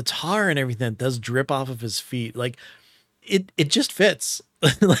the tar and everything that does drip off of his feet, like it just fits.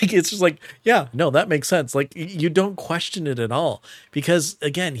 Like it's just like, yeah, no, that makes sense. Like you don't question it at all, because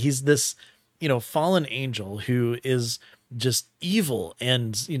again, he's this, you know, fallen angel who is just evil,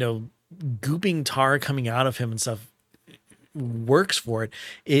 and, you know, gooping tar coming out of him and stuff works for it.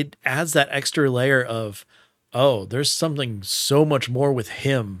 It adds that extra layer of, oh, there's something so much more with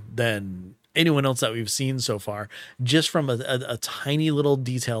him than anyone else that we've seen so far, just from a tiny little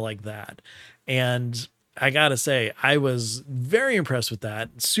detail like that. And I gotta say, I was very impressed with that.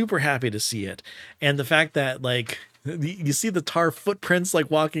 Super happy to see it. And the fact that like you see the tar footprints like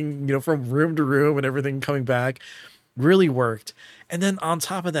walking, you know, from room to room and everything coming back really worked. And then on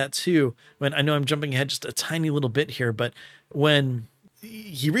top of that too, when I know I'm jumping ahead just a tiny little bit here, but when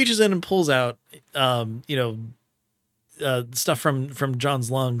he reaches in and pulls out, you know, stuff from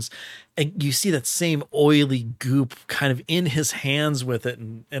John's lungs, and you see that same oily goop kind of in his hands with it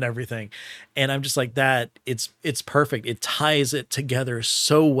and everything. And I'm just like, that it's perfect. It ties it together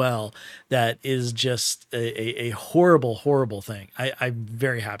so well. That is just a horrible, horrible thing. I'm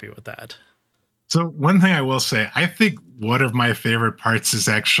very happy with that. So one thing I will say, I think one of my favorite parts is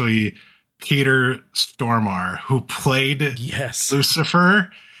actually Peter Stormare, who played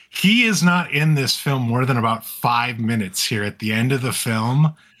Lucifer. He is not in this film more than about 5 minutes here at the end of the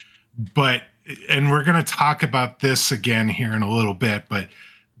film. And we're going to talk about this again here in a little bit, but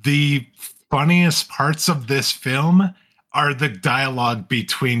the funniest parts of this film are the dialogue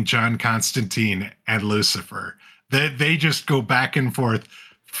between John Constantine and Lucifer. They just go back and forth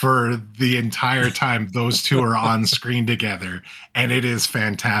for the entire time those two are on screen together, and it is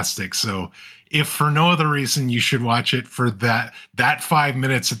fantastic. So if for no other reason, you should watch it for that 5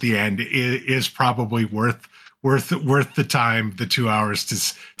 minutes at the end is probably worth the time, the 2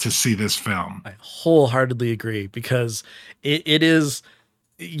 hours to see this film. I wholeheartedly agree, because it is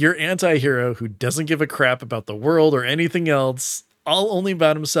your anti-hero who doesn't give a crap about the world or anything else, all only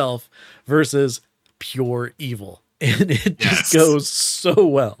about himself, versus pure evil. And it just goes so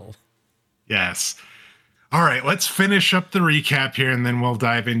well. Yes. All right, let's finish up the recap here, and then we'll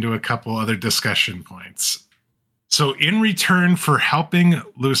dive into a couple other discussion points. So in return for helping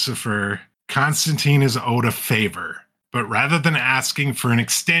Lucifer, Constantine is owed a favor. But rather than asking for an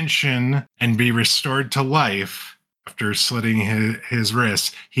extension and be restored to life after slitting his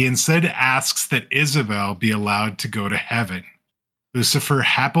wrist, he instead asks that Isabel be allowed to go to heaven. Lucifer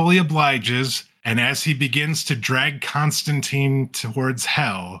happily obliges, and as he begins to drag Constantine towards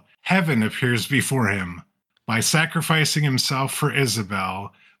hell, heaven appears before him. By sacrificing himself for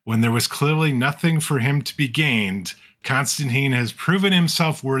Isabel, when there was clearly nothing for him to be gained, Constantine has proven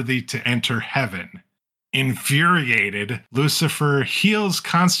himself worthy to enter heaven. Infuriated, Lucifer heals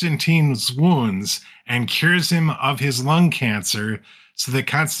Constantine's wounds and cures him of his lung cancer, so that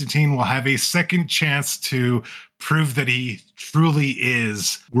Constantine will have a second chance to prove that he truly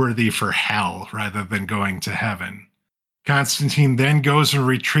is worthy for hell rather than going to heaven. Constantine then goes and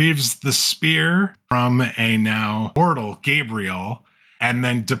retrieves the spear from a now mortal Gabriel, and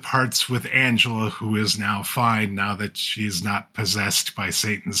then departs with Angela, who is now fine now that she's not possessed by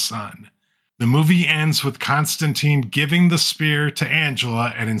Satan's son. The movie ends with Constantine giving the spear to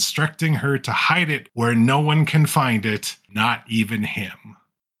Angela and instructing her to hide it where no one can find it, not even him.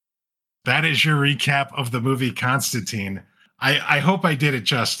 That is your recap of the movie Constantine. I hope I did it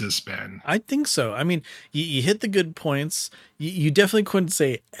justice, Ben. I think so. I mean, you hit the good points. You definitely couldn't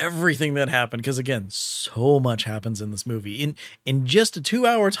say everything that happened because, again, so much happens in this movie. In just a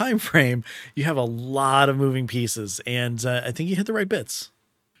 2-hour time frame, you have a lot of moving pieces, and I think you hit the right bits.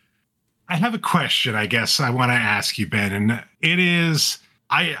 I have a question, I guess I want to ask you, Ben, and it is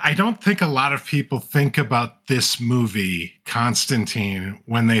I don't think a lot of people think about this movie, Constantine,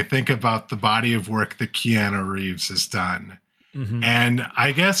 when they think about the body of work that Keanu Reeves has done. Mm-hmm. And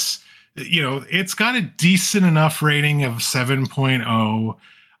I guess, it's got a decent enough rating of 7.0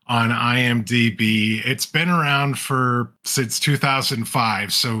 on IMDb. It's been around since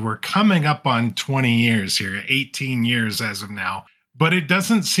 2005. So we're coming up on 20 years here, 18 years as of now. But it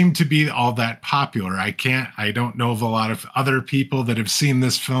doesn't seem to be all that popular. I don't know of a lot of other people that have seen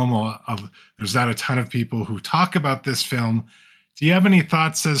this film. There's not a ton of people who talk about this film. Do you have any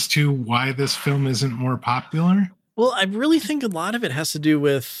thoughts as to why this film isn't more popular? Well, I really think a lot of it has to do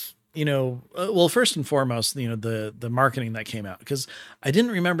with, well, first and foremost, the marketing that came out, because I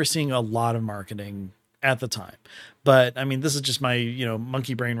didn't remember seeing a lot of marketing at the time. But I mean, this is just my,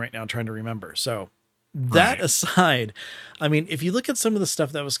 monkey brain right now trying to remember. So that Right. aside, I mean, if you look at some of the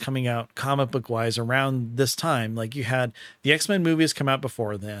stuff that was coming out comic book wise around this time, like you had the X-Men movies come out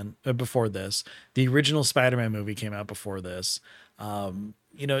before before this, the original Spider-Man movie came out before this.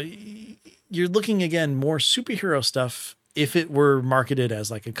 You're looking again more superhero stuff if it were marketed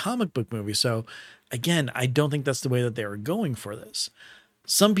as like a comic book movie. So again, I don't think that's the way that they were going for this.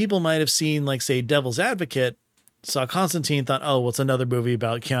 Some people might have seen, like, say, Devil's Advocate, saw Constantine, thought, oh, well, it's another movie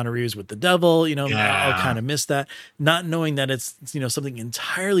about Keanu Reeves with the devil. I'll Yeah. kind of miss that, not knowing that it's, something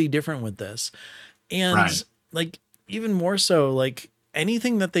entirely different with this. And Right. like, even more so, like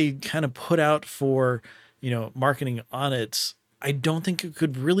anything that they kind of put out for, marketing on it, I don't think it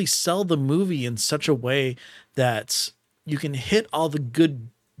could really sell the movie in such a way that you can hit all the good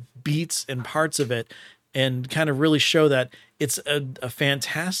beats and parts of it and kind of really show that it's a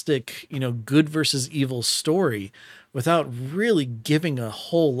fantastic, good versus evil story without really giving a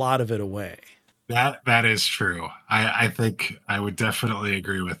whole lot of it away. That is true. I think I would definitely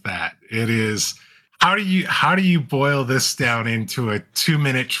agree with that. It is how do you boil this down into a 2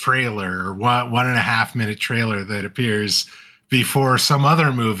 minute trailer or 1.5 minute trailer that appears before some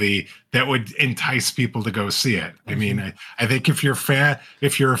other movie that would entice people to go see it? I mean, I think if you're a fan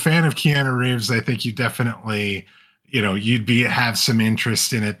of Keanu Reeves, I think you definitely, you'd have some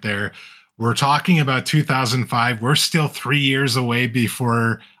interest in it there. We're talking about 2005. We're still 3 years away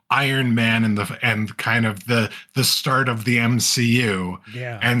before Iron Man and kind of the start of the MCU.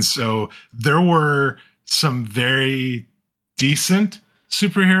 Yeah. And so there were some very decent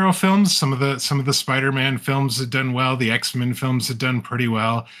superhero films. Some of the Spider-Man films had done well. The X-Men films had done pretty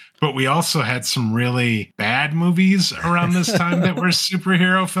well. But we also had some really bad movies around this time that were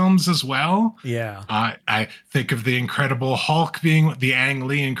superhero films as well. Yeah. I think of the Incredible Hulk being the Ang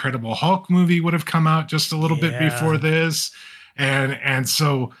Lee Incredible Hulk movie would have come out just a little bit before this. And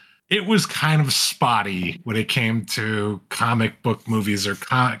so it was kind of spotty when it came to comic book movies or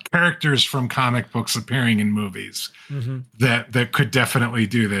characters from comic books appearing in movies that could definitely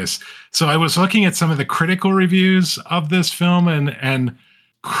do this. So I was looking at some of the critical reviews of this film, and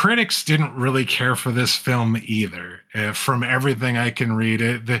critics didn't really care for this film either. From everything I can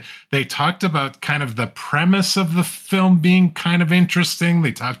read, they talked about kind of the premise of the film being kind of interesting.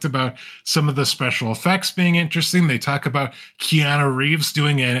 They talked about some of the special effects being interesting. They talk about Keanu Reeves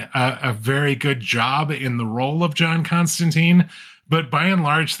doing a very good job in the role of John Constantine. But by and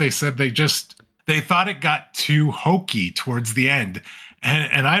large, they said they thought it got too hokey towards the end.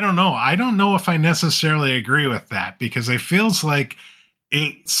 And I don't know. I don't know if I necessarily agree with that, because it feels like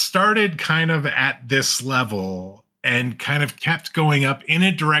it started kind of at this level and kind of kept going up in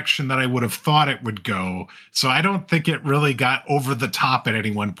a direction that I would have thought it would go. So I don't think it really got over the top at any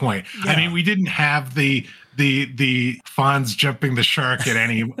one point. Yeah. I mean, we didn't have the Fonz jumping the shark in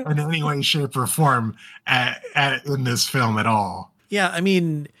any way, shape, or form in this film at all. Yeah. I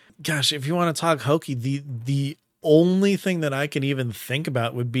mean, gosh, if you want to talk hokey, the only thing that I can even think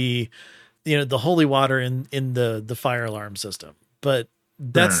about would be, the holy water in the fire alarm system. But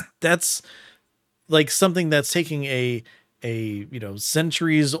that's like something that's taking a a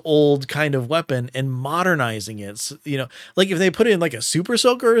centuries old kind of weapon and modernizing it. Like if they put it in like a super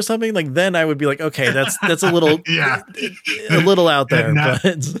soaker or something, like then I would be like, okay, that's a little Yeah. a little out there, Now,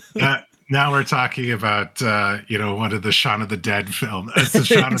 but now we're talking about one of the Shaun of the Dead film. It's the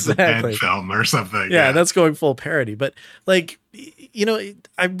Shaun of the Dead exactly. film or something. Yeah, Yeah. that's going full parody. But like,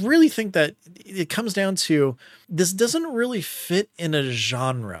 I really think that it comes down to this doesn't really fit in a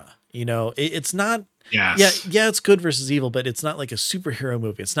genre. It's not. Yeah, Yes. yeah, it's good versus evil, but it's not like a superhero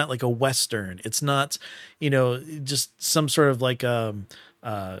movie. It's not like a western. It's not, just some sort of like I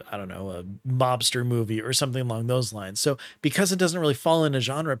don't know, a mobster movie or something along those lines. So because it doesn't really fall in a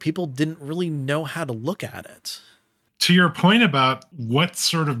genre, people didn't really know how to look at it. To your point about what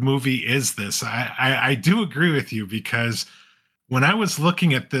sort of movie is this, I do agree with you, because when I was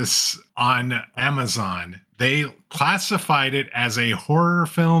looking at this on Amazon, they classified it as a horror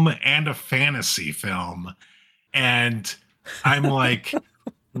film and a fantasy film. And I'm like,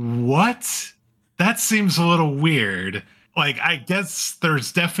 what? That seems a little weird. Like, I guess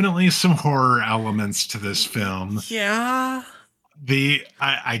there's definitely some horror elements to this film. Yeah.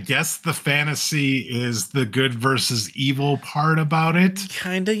 I guess the fantasy is the good versus evil part about it.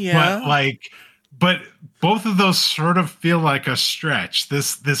 Kinda, But yeah. but both of those sort of feel like a stretch.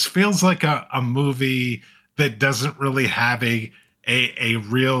 This feels like a movie that doesn't really have a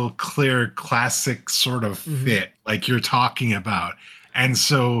real clear classic sort of Mhm. fit like you're talking about. And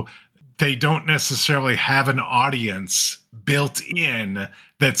so they don't necessarily have an audience built in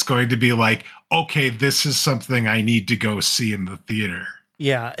that's going to be like, okay, this is something I need to go see in the theater.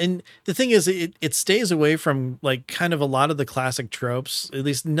 Yeah, and the thing is, it stays away from like kind of a lot of the classic tropes. At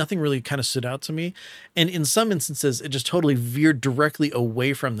least nothing really kind of stood out to me, and in some instances, it just totally veered directly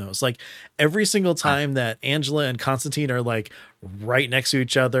away from those. Like every single Right. time that Angela and Constantine are like right next to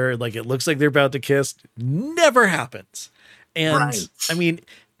each other, like it looks like they're about to kiss, never happens. And Right. I mean,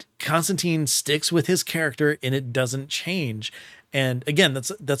 Constantine sticks with his character, and it doesn't change. And again,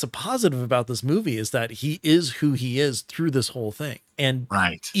 that's a positive about this movie is that he is who he is through this whole thing. And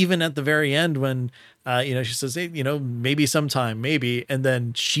Right. even at the very end when she says, hey, maybe sometime, maybe, and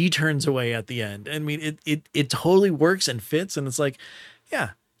then she turns away at the end. I mean, it totally works and fits, and it's like,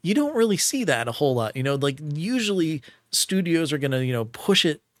 yeah, you don't really see that a whole lot. Like usually studios are gonna, push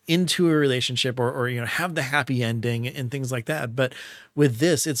it into a relationship or have the happy ending and things like that. But with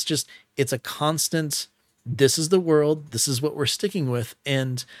this, it's a constant, this is the world, this is what we're sticking with.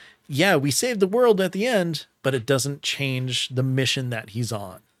 And yeah, we saved the world at the end, but it doesn't change the mission that he's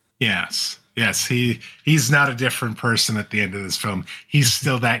on. Yes. Yes. He's not a different person at the end of this film. He's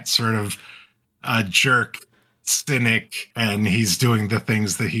still that sort of jerk, cynic, and he's doing the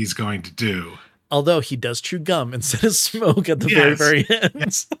things that he's going to do. Although he does chew gum instead of smoke at the very, Yes. very end.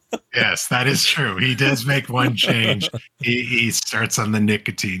 Yes. Yes, that is true. He does make one change. He starts on the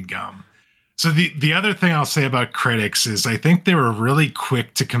nicotine gum. So the other thing I'll say about critics is I think they were really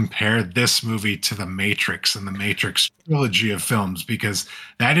quick to compare this movie to The Matrix and the Matrix trilogy of films, because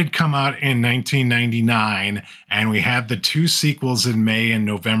that had come out in 1999 and we had the two sequels in May and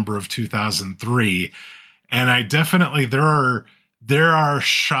November of 2003. And I definitely there are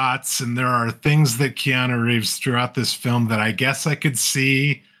shots and there are things that Keanu Reeves throughout this film that I guess I could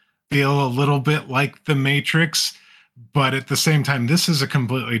see feel a little bit like The Matrix. But at the same time, this is a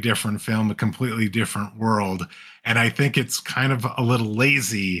completely different film, a completely different world. And I think it's kind of a little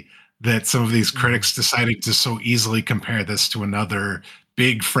lazy that some of these critics decided to so easily compare this to another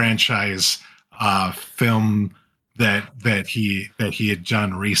big franchise film that he had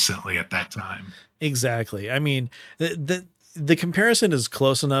done recently at that time. Exactly. I mean, the comparison is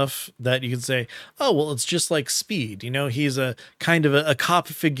close enough that you can say, oh, well, it's just like Speed. He's a kind of a cop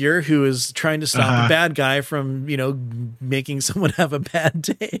figure who is trying to stop a bad guy from, making someone have a bad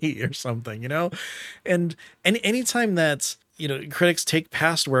day or something, and anytime that, critics take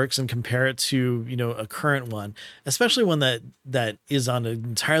past works and compare it to, a current one, especially one that is on an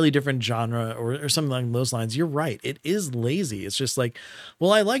entirely different genre or something along those lines. You're right. It is lazy. It's just like,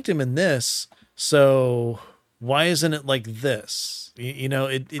 well, I liked him in this, so why isn't it like this?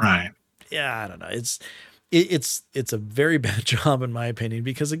 Right. Yeah, I don't know. It's a very bad job in my opinion,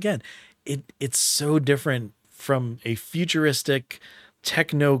 because again, it's so different from a futuristic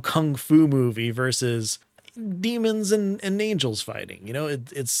techno kung fu movie versus demons and angels fighting. Right.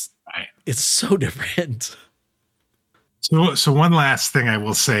 It's so different. So one last thing I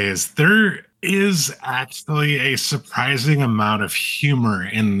will say is there is actually a surprising amount of humor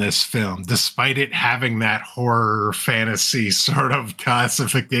in this film, despite it having that horror fantasy sort of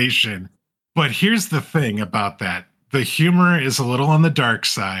classification. But here's the thing about that. the humor is a little on the dark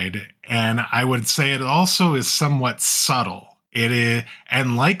side, and I would say it also is somewhat subtle. It is,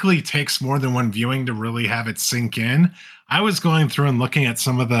 and likely takes more than one viewing to really have it sink in. I was going through and looking at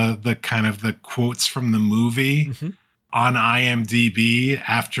some of the kind of the quotes from the movie Mm-hmm. on IMDb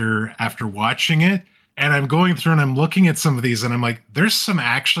after watching it. And I'm going through and I'm looking at some of these and I'm like, there's some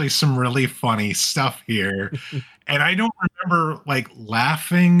really funny stuff here. And I don't remember like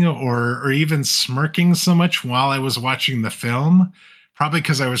laughing or even smirking so much while I was watching the film, probably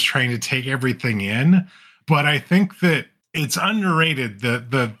because I was trying to take everything in. But I think that it's underrated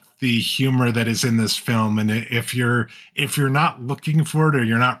the humor that is in this film. And if you're not looking for it or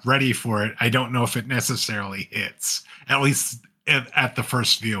you're not ready for it, I don't know if it necessarily hits, at least at the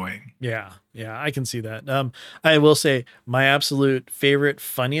first viewing. Yeah, yeah, I can see that. I will say my absolute favorite,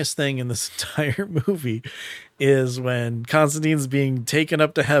 funniest thing in this entire movie is when Constantine's being taken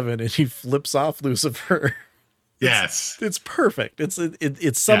up to heaven and he flips off Lucifer. Yes. It's perfect. It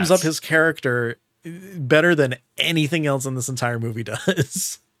sums up Yes. his character better than anything else in this entire movie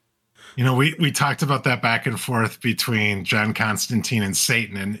does. You know, we talked about that back and forth between John Constantine and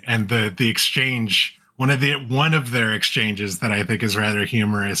Satan, and the exchange. One of their exchanges that I think is rather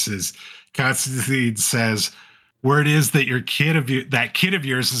humorous is Constantine says, "Word is that that kid of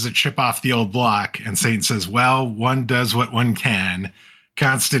yours is a chip off the old block," and Satan says, "Well, one does what one can."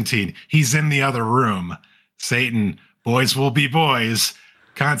 Constantine, "He's in the other room." Satan, "Boys will be boys."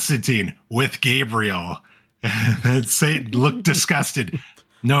 Constantine, "With Gabriel." And Satan looked disgusted.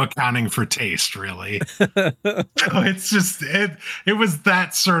 "No accounting for taste, really." So it's just it was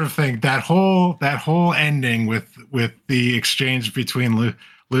that sort of thing. That whole ending with the exchange between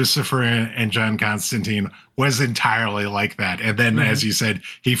Lucifer and John Constantine was entirely like that. And then, as you said,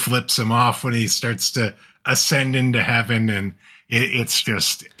 he flips him off when he starts to ascend into heaven, and it's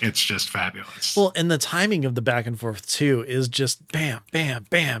just fabulous. Well, and the timing of the back and forth too is just bam, bam,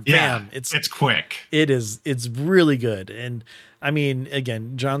 bam, Yeah, bam. it's quick. It's really good. And I mean,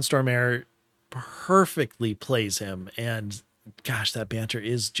 again, John Stormare perfectly plays him, and gosh, that banter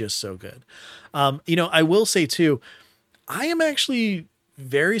is just so good. I will say too, I am actually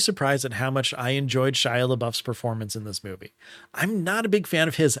very surprised at how much I enjoyed Shia LaBeouf's performance in this movie. I'm not a big fan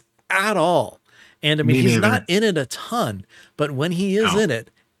of his at all. And I mean, Me he's neither. not in it a ton, but when he is No. in it,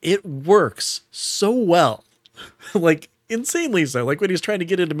 it works so well. Like insanely so, like when he's trying to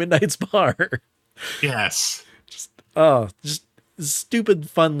get into Midnight's bar. Yes. Oh, just stupid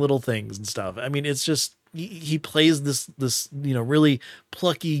fun little things and stuff. I mean, it's just he plays this really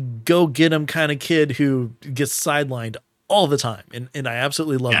plucky go get him kind of kid who gets sidelined all the time, and I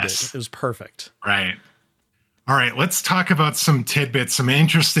absolutely loved Yes. it. It was perfect. Right. All right, let's talk about some tidbits, some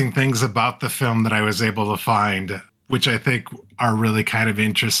interesting things about the film that I was able to find, which I think are really kind of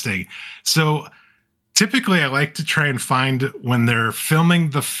interesting. So typically I like to try and find, when they're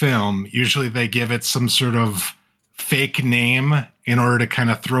filming the film, usually they give it some sort of fake name in order to kind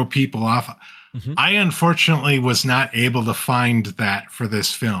of throw people off. Mhm. I unfortunately was not able to find that for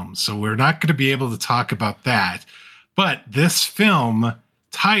this film, so we're not going to be able to talk about that. But this film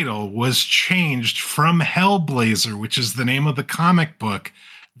title was changed from Hellblazer, which is the name of the comic book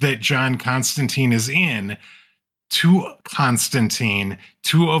that John Constantine is in, to Constantine,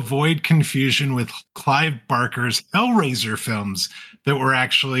 to avoid confusion with Clive Barker's Hellraiser films that were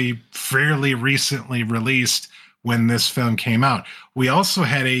actually fairly recently released when this film came out. We also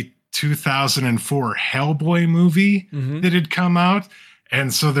had a 2004 Hellboy movie Mhm. that had come out,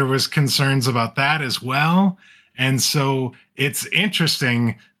 and so there was concerns about that as well. And so it's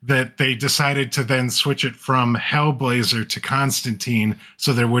interesting that they decided to then switch it from Hellblazer to Constantine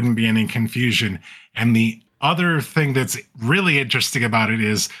so there wouldn't be any confusion. And the other thing that's really interesting about it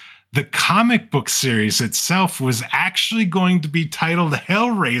is the comic book series itself was actually going to be titled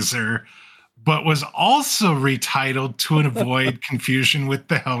Hellraiser, but was also retitled to avoid confusion with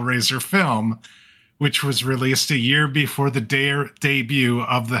the Hellraiser film, which was released a year before the debut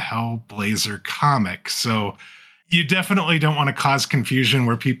of the Hellblazer comic. So you definitely don't want to cause confusion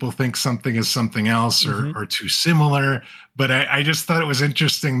where people think something is something else or too similar. But I just thought it was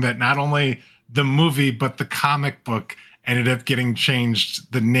interesting that not only the movie, but the comic book ended up getting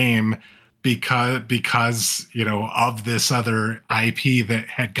changed the name because of this other IP that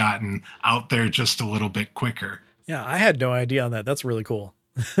had gotten out there just a little bit quicker. Yeah, I had no idea on that. That's really cool.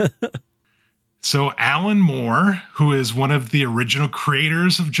 So Alan Moore, who is one of the original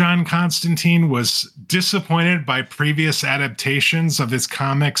creators of John Constantine, was disappointed by previous adaptations of his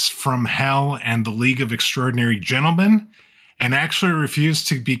comics From Hell and The League of Extraordinary Gentlemen, and actually refused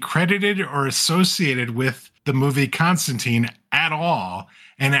to be credited or associated with the movie Constantine at all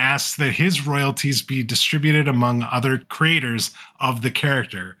and asked that his royalties be distributed among other creators of the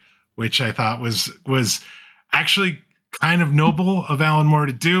character, which I thought was actually kind of noble of Alan Moore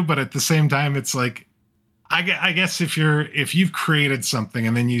to do, but at the same time, it's like I guess if you've created something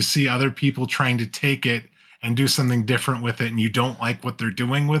and then you see other people trying to take it and do something different with it, and you don't like what they're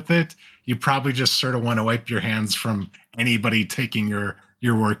doing with it, you probably just sort of want to wipe your hands from anybody taking your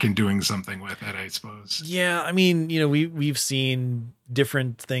work and doing something with it, I suppose. Yeah, I mean, we've seen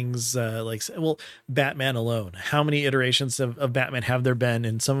different things, well, Batman alone. How many iterations of Batman have there been?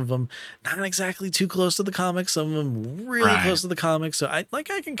 And some of them not exactly too close to the comics, some of them really close to the comics. So I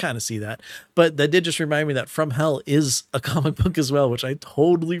can kind of see that. But that did just remind me that From Hell is a comic book as well, which I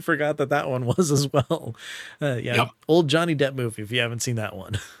totally forgot that one was as well. Yep. Old Johnny Depp movie, if you haven't seen that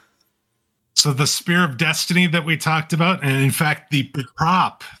one. So the Spear of Destiny that we talked about, and in fact, the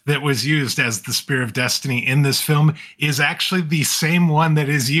prop that was used as the Spear of Destiny in this film is actually the same one that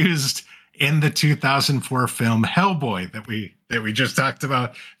is used in the 2004 film Hellboy that we just talked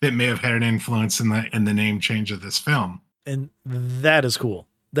about, that may have had an influence in the name change of this film. And that is cool.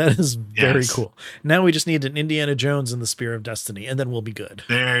 That is very cool. Now we just need an Indiana Jones and the Spear of Destiny, and then we'll be good.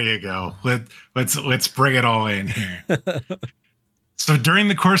 There you go. Let's bring it all in here. So during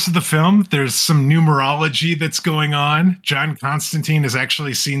the course of the film, there's some numerology that's going on. John Constantine is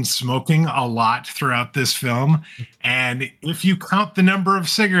actually seen smoking a lot throughout this film. And if you count the number of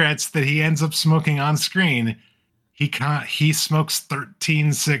cigarettes that he ends up smoking on screen, he smokes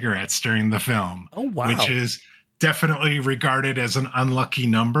 13 cigarettes during the film. Oh, wow. Which is definitely regarded as an unlucky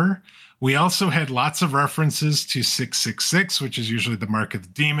number. We also had lots of references to 666, which is usually the mark of the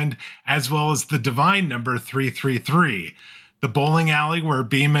demon, as well as the divine number 333. The bowling alley where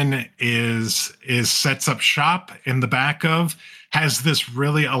Beeman is sets up shop in the back of has this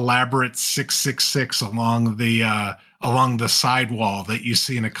really elaborate 666 along the sidewall that you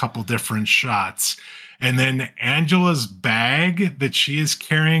see in a couple different shots. And then Angela's bag that she is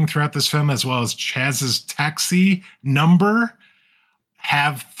carrying throughout this film, as well as Chaz's taxi number,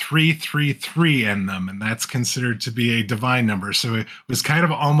 have 333 in them, and that's considered to be a divine number. So it was kind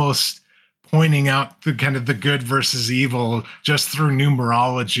of almost pointing out the kind of the good versus evil just through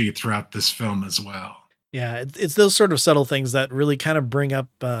numerology throughout this film as well. Yeah, it's those sort of subtle things that really kind of bring up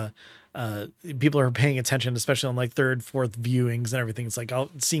people are paying attention, especially on like third, fourth viewings and everything. It's like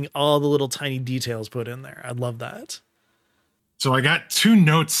seeing all the little tiny details put in there. I love that. So I got two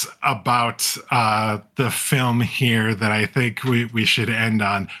notes about the film here that I think we should end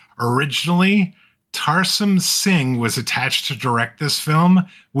on. Originally, Tarsum Singh was attached to direct this film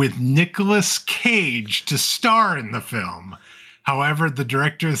with Nicolas Cage to star in the film. However, the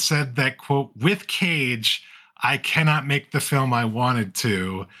director said that, quote, with Cage, I cannot make the film I wanted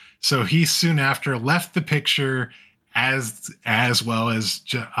to. So he soon after left the picture as well as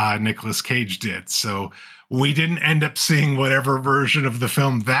Nicolas Cage did. So we didn't end up seeing whatever version of the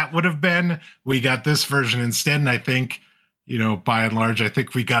film that would have been. We got this version instead. And I think, by and large, I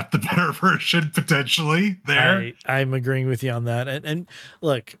think we got the better version potentially there. I'm agreeing with you on that. And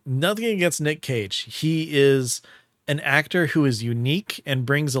look, nothing against Nick Cage. He is an actor who is unique and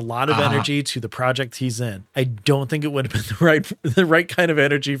brings a lot of energy to the project he's in. I don't think it would have been the right kind of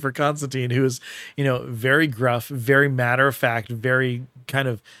energy for Constantine, who is, very gruff, very matter of fact, very kind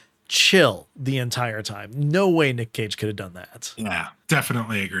of chill the entire time. No way Nick Cage could have done that. Yeah,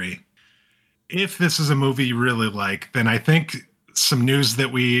 definitely agree. If this is a movie you really like, then I think some news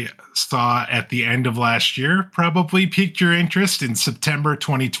that we saw at the end of last year probably piqued your interest. In September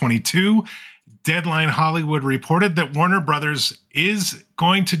 2022, Deadline Hollywood reported that Warner Brothers is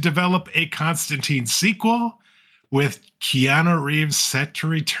going to develop a Constantine sequel with Keanu Reeves set to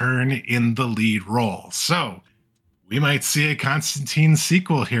return in the lead role. So we might see a Constantine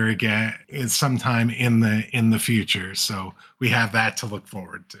sequel here again sometime in the future. So we have that to look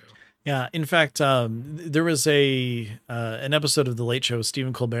forward to. Yeah, in fact, there was an episode of The Late Show with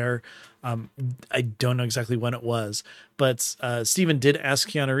Stephen Colbert. I don't know exactly when it was, but Stephen did ask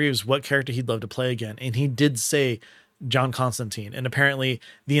Keanu Reeves what character he'd love to play again, and he did say John Constantine. And apparently,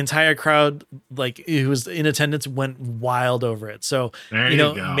 the entire crowd, who was in attendance, went wild over it. So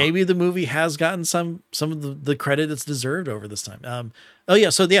maybe the movie has gotten some of the credit it's deserved over this time.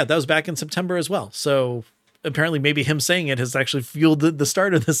 That was back in September as well. So apparently maybe him saying it has actually fueled the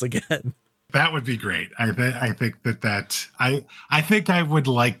start of this again. That would be great. I think I think I would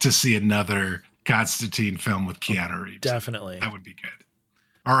like to see another Constantine film with Keanu Reeves. Definitely. That would be good.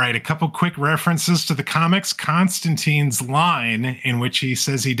 All right, a couple quick references to the comics. Constantine's line in which he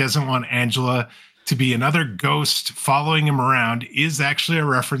says he doesn't want Angela to be another ghost following him around is actually a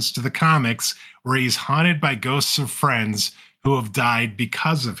reference to the comics, where he's haunted by ghosts of friends who have died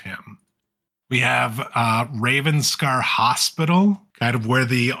because of him. We have Ravenscar Hospital, kind of where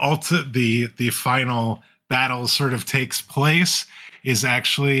the final battle sort of takes place, is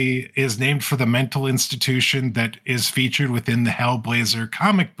named for the mental institution that is featured within the Hellblazer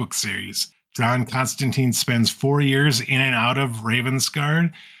comic book series. John Constantine spends 4 years in and out of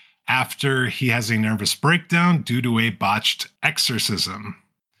Ravenscar after he has a nervous breakdown due to a botched exorcism.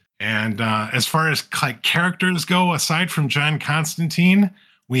 And as far as characters go, aside from John Constantine,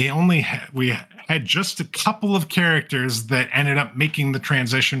 we had just a couple of characters that ended up making the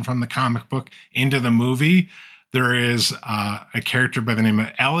transition from the comic book into the movie. There is a character by the name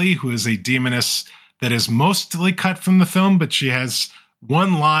of Ellie, who is a demoness that is mostly cut from the film, but she has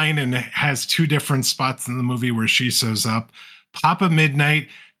one line and has two different spots in the movie where she shows up. Papa Midnight,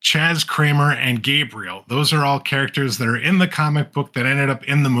 Chaz Kramer, and Gabriel. Those are all characters that are in the comic book that ended up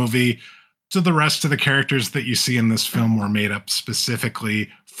in the movie. So the rest of the characters that you see in this film were made up specifically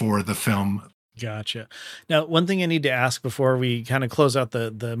for the film. Gotcha. Now, one thing I need to ask before we kind of close out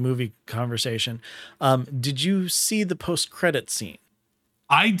the movie conversation. Did you see the post-credit scene?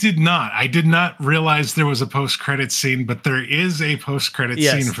 I did not. I did not realize there was a post-credit scene, but there is a post-credit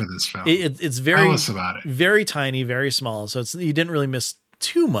scene for this film. It's very, tell us about it. Very tiny, very small. So you didn't really miss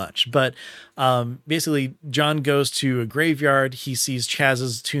too much, but basically John goes to a graveyard. He sees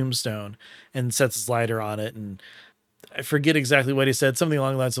Chaz's tombstone and sets his lighter on it. And I forget exactly what he said, something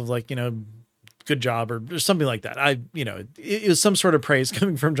along the lines of like, good job or something like that. It was some sort of praise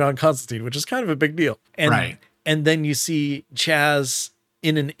coming from John Constantine, which is kind of a big deal. And, right. And then you see Chaz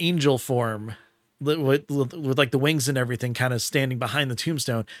in an angel form with like the wings and everything kind of standing behind the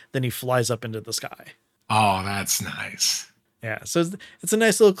tombstone. Then he flies up into the sky. Oh, that's nice. Yeah. So it's a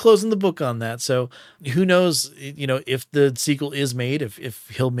nice little close in the book on that. So who knows, if the sequel is made, if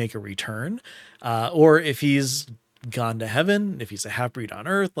he'll make a return, or if he's gone to heaven, if he's a half-breed on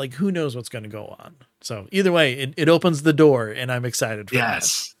Earth, like who knows what's going to go on. So either way, it opens the door and I'm excited for that.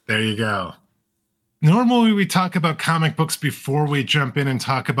 Yes, there you go. Normally we talk about comic books before we jump in and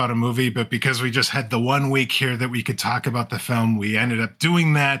talk about a movie, but because we just had the 1 week here that we could talk about the film, we ended up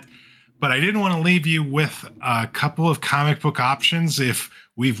doing that. But I didn't want to leave you with a couple of comic book options. If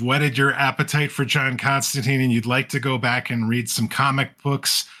we've whetted your appetite for John Constantine and you'd like to go back and read some comic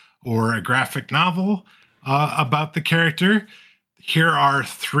books or a graphic novel about the character, here are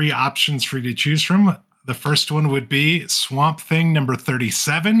 3 options for you to choose from. The first one would be Swamp Thing number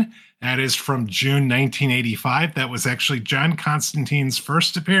 37. That is from June 1985. That was actually John Constantine's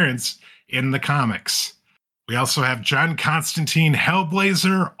first appearance in the comics. We also have John Constantine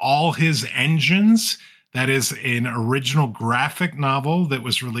Hellblazer, All His Engines. That is an original graphic novel that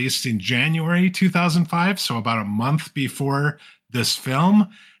was released in January 2005, so about a month before this film.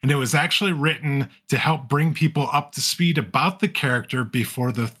 And it was actually written to help bring people up to speed about the character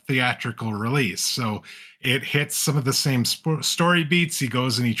before the theatrical release. So it hits some of the same story beats. He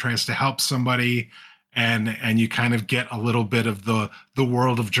goes and he tries to help somebody, and you kind of get a little bit of the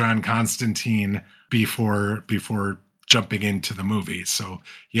world of John Constantine before jumping into the movie. So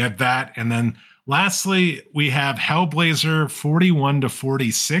you have that. And then lastly, we have Hellblazer 41 to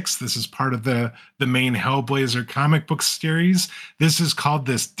 46. This is part of the main Hellblazer comic book series. This is called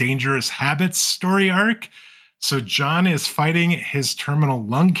this Dangerous Habits story arc. So John is fighting his terminal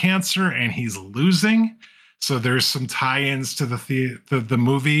lung cancer and he's losing. So there's some tie-ins to the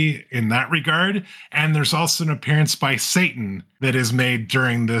movie in that regard. And there's also an appearance by Satan that is made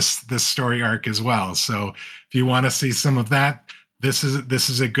during this story arc as well. So if you want to see some of that, this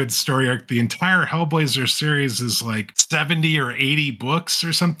is a good story arc. The entire Hellblazer series is like 70 or 80 books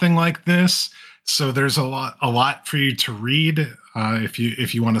or something like this. So there's a lot for you to read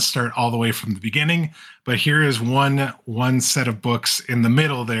if you want to start all the way from the beginning. But here is one set of books in the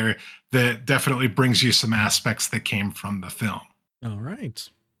middle there that definitely brings you some aspects that came from the film. All right.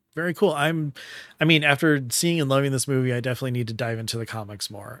 Very cool. After seeing and loving this movie, I definitely need to dive into the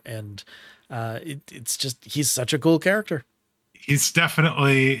comics more. And it's just, he's such a cool character. He's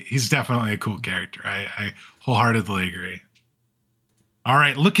definitely a cool character. I wholeheartedly agree. All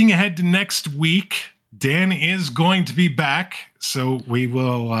right. Looking ahead to next week, Dan is going to be back. So we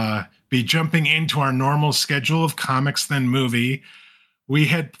will be jumping into our normal schedule of comics then movie. We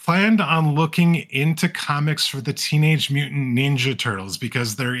had planned on looking into comics for the Teenage Mutant Ninja Turtles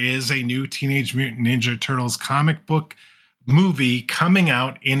because there is a new Teenage Mutant Ninja Turtles comic book movie coming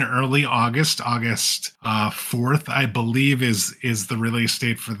out in early August. August 4th, I believe, is the release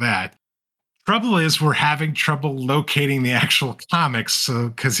date for that. Trouble is, we're having trouble locating the actual comics, so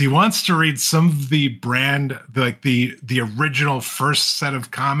because he wants to read some of the original first set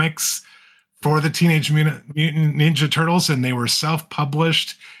of comics for the Mutant Ninja Turtles, and they were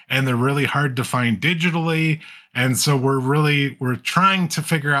self-published, and they're really hard to find digitally. And so we're trying to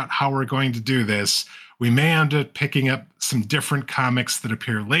figure out how we're going to do this. We may end up picking up some different comics that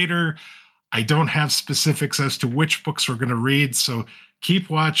appear later. I don't have specifics as to which books we're going to read, so keep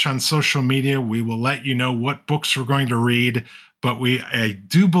watch on social media. We will let you know what books we're going to read, but I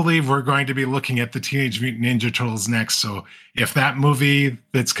do believe we're going to be looking at the Teenage Mutant Ninja Turtles next. So if that movie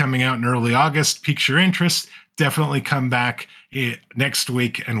that's coming out in early August piques your interest, definitely come back next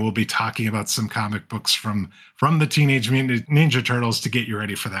week, and we'll be talking about some comic books from the Teenage Mutant Ninja Turtles to get you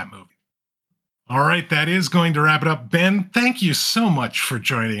ready for that movie. All right, that is going to wrap it up. Ben, thank you so much for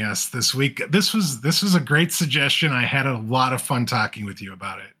joining us this week. This was a great suggestion. I had a lot of fun talking with you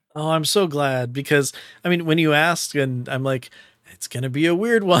about it. Oh, I'm so glad, because I mean, when you asked, and I'm like, it's going to be a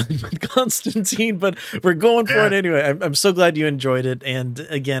weird one with Constantine, but we're going for it anyway. I'm so glad you enjoyed it. And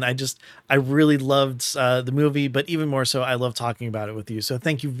again, I really loved the movie, but even more so, I love talking about it with you. So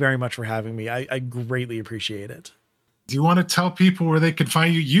thank you very much for having me. I greatly appreciate it. Do you want to tell people where they can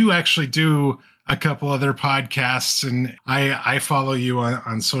find you? You actually do a couple other podcasts, and I follow you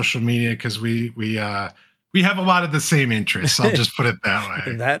on social media because we have a lot of the same interests. I'll just put it that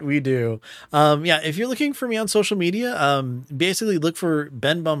way. That we do. Yeah. If you're looking for me on social media, basically look for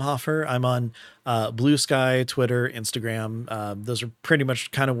Ben Bumhofer. I'm on Blue Sky, Twitter, Instagram. Those are pretty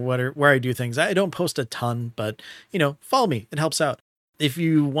much kind of where I do things. I don't post a ton, but follow me. It helps out. If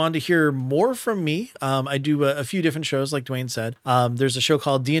you want to hear more from me, I do a few different shows, like Dwayne said. There's a show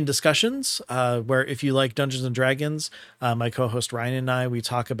called D&D Discussions, where if you like Dungeons and Dragons, my co-host Ryan and I, we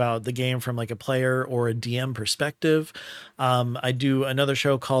talk about the game from like a player or a DM perspective. I do another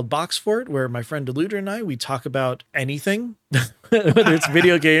show called Box Fort, where my friend Deluder and I, we talk about anything, whether it's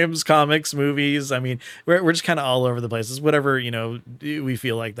video games, comics, movies. I mean, we're just kind of all over the place. It's whatever, we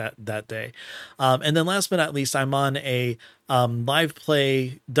feel like that day. And then last but not least, I'm on a live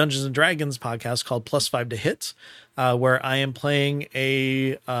play Dungeons and Dragons podcast called +5 to Hit, where I am playing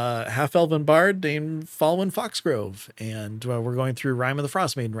a half elven bard named Falwyn Foxgrove, and we're going through Rime of the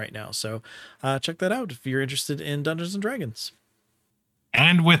Frost Maiden right now. So check that out if you're interested in Dungeons and Dragons.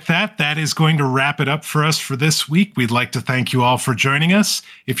 And with that is going to wrap it up for us for this week. We'd like to thank you all for joining us.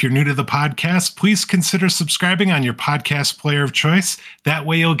 If you're new to the podcast, please consider subscribing on your podcast player of choice. That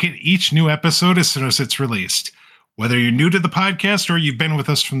way you'll get each new episode as soon as it's released. Whether you're new to the podcast or you've been with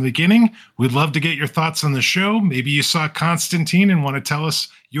us from the beginning, we'd love to get your thoughts on the show. Maybe you saw Constantine and want to tell us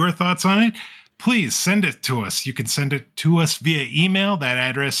your thoughts on it. Please send it to us. You can send it to us via email. That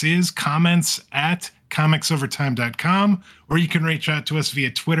address is comments@comicsovertime.com, or you can reach out to us via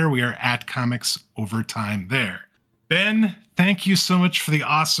Twitter. We are @comicsovertime there. Ben, thank you so much for the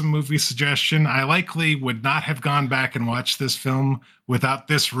awesome movie suggestion. I likely would not have gone back and watched this film without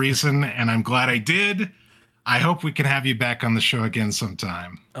this reason, and I'm glad I did. I hope we can have you back on the show again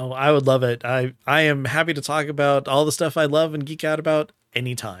sometime. Oh, I would love it. I am happy to talk about all the stuff I love and geek out about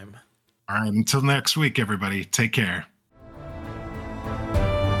anytime. All right. Until next week, everybody. Take care.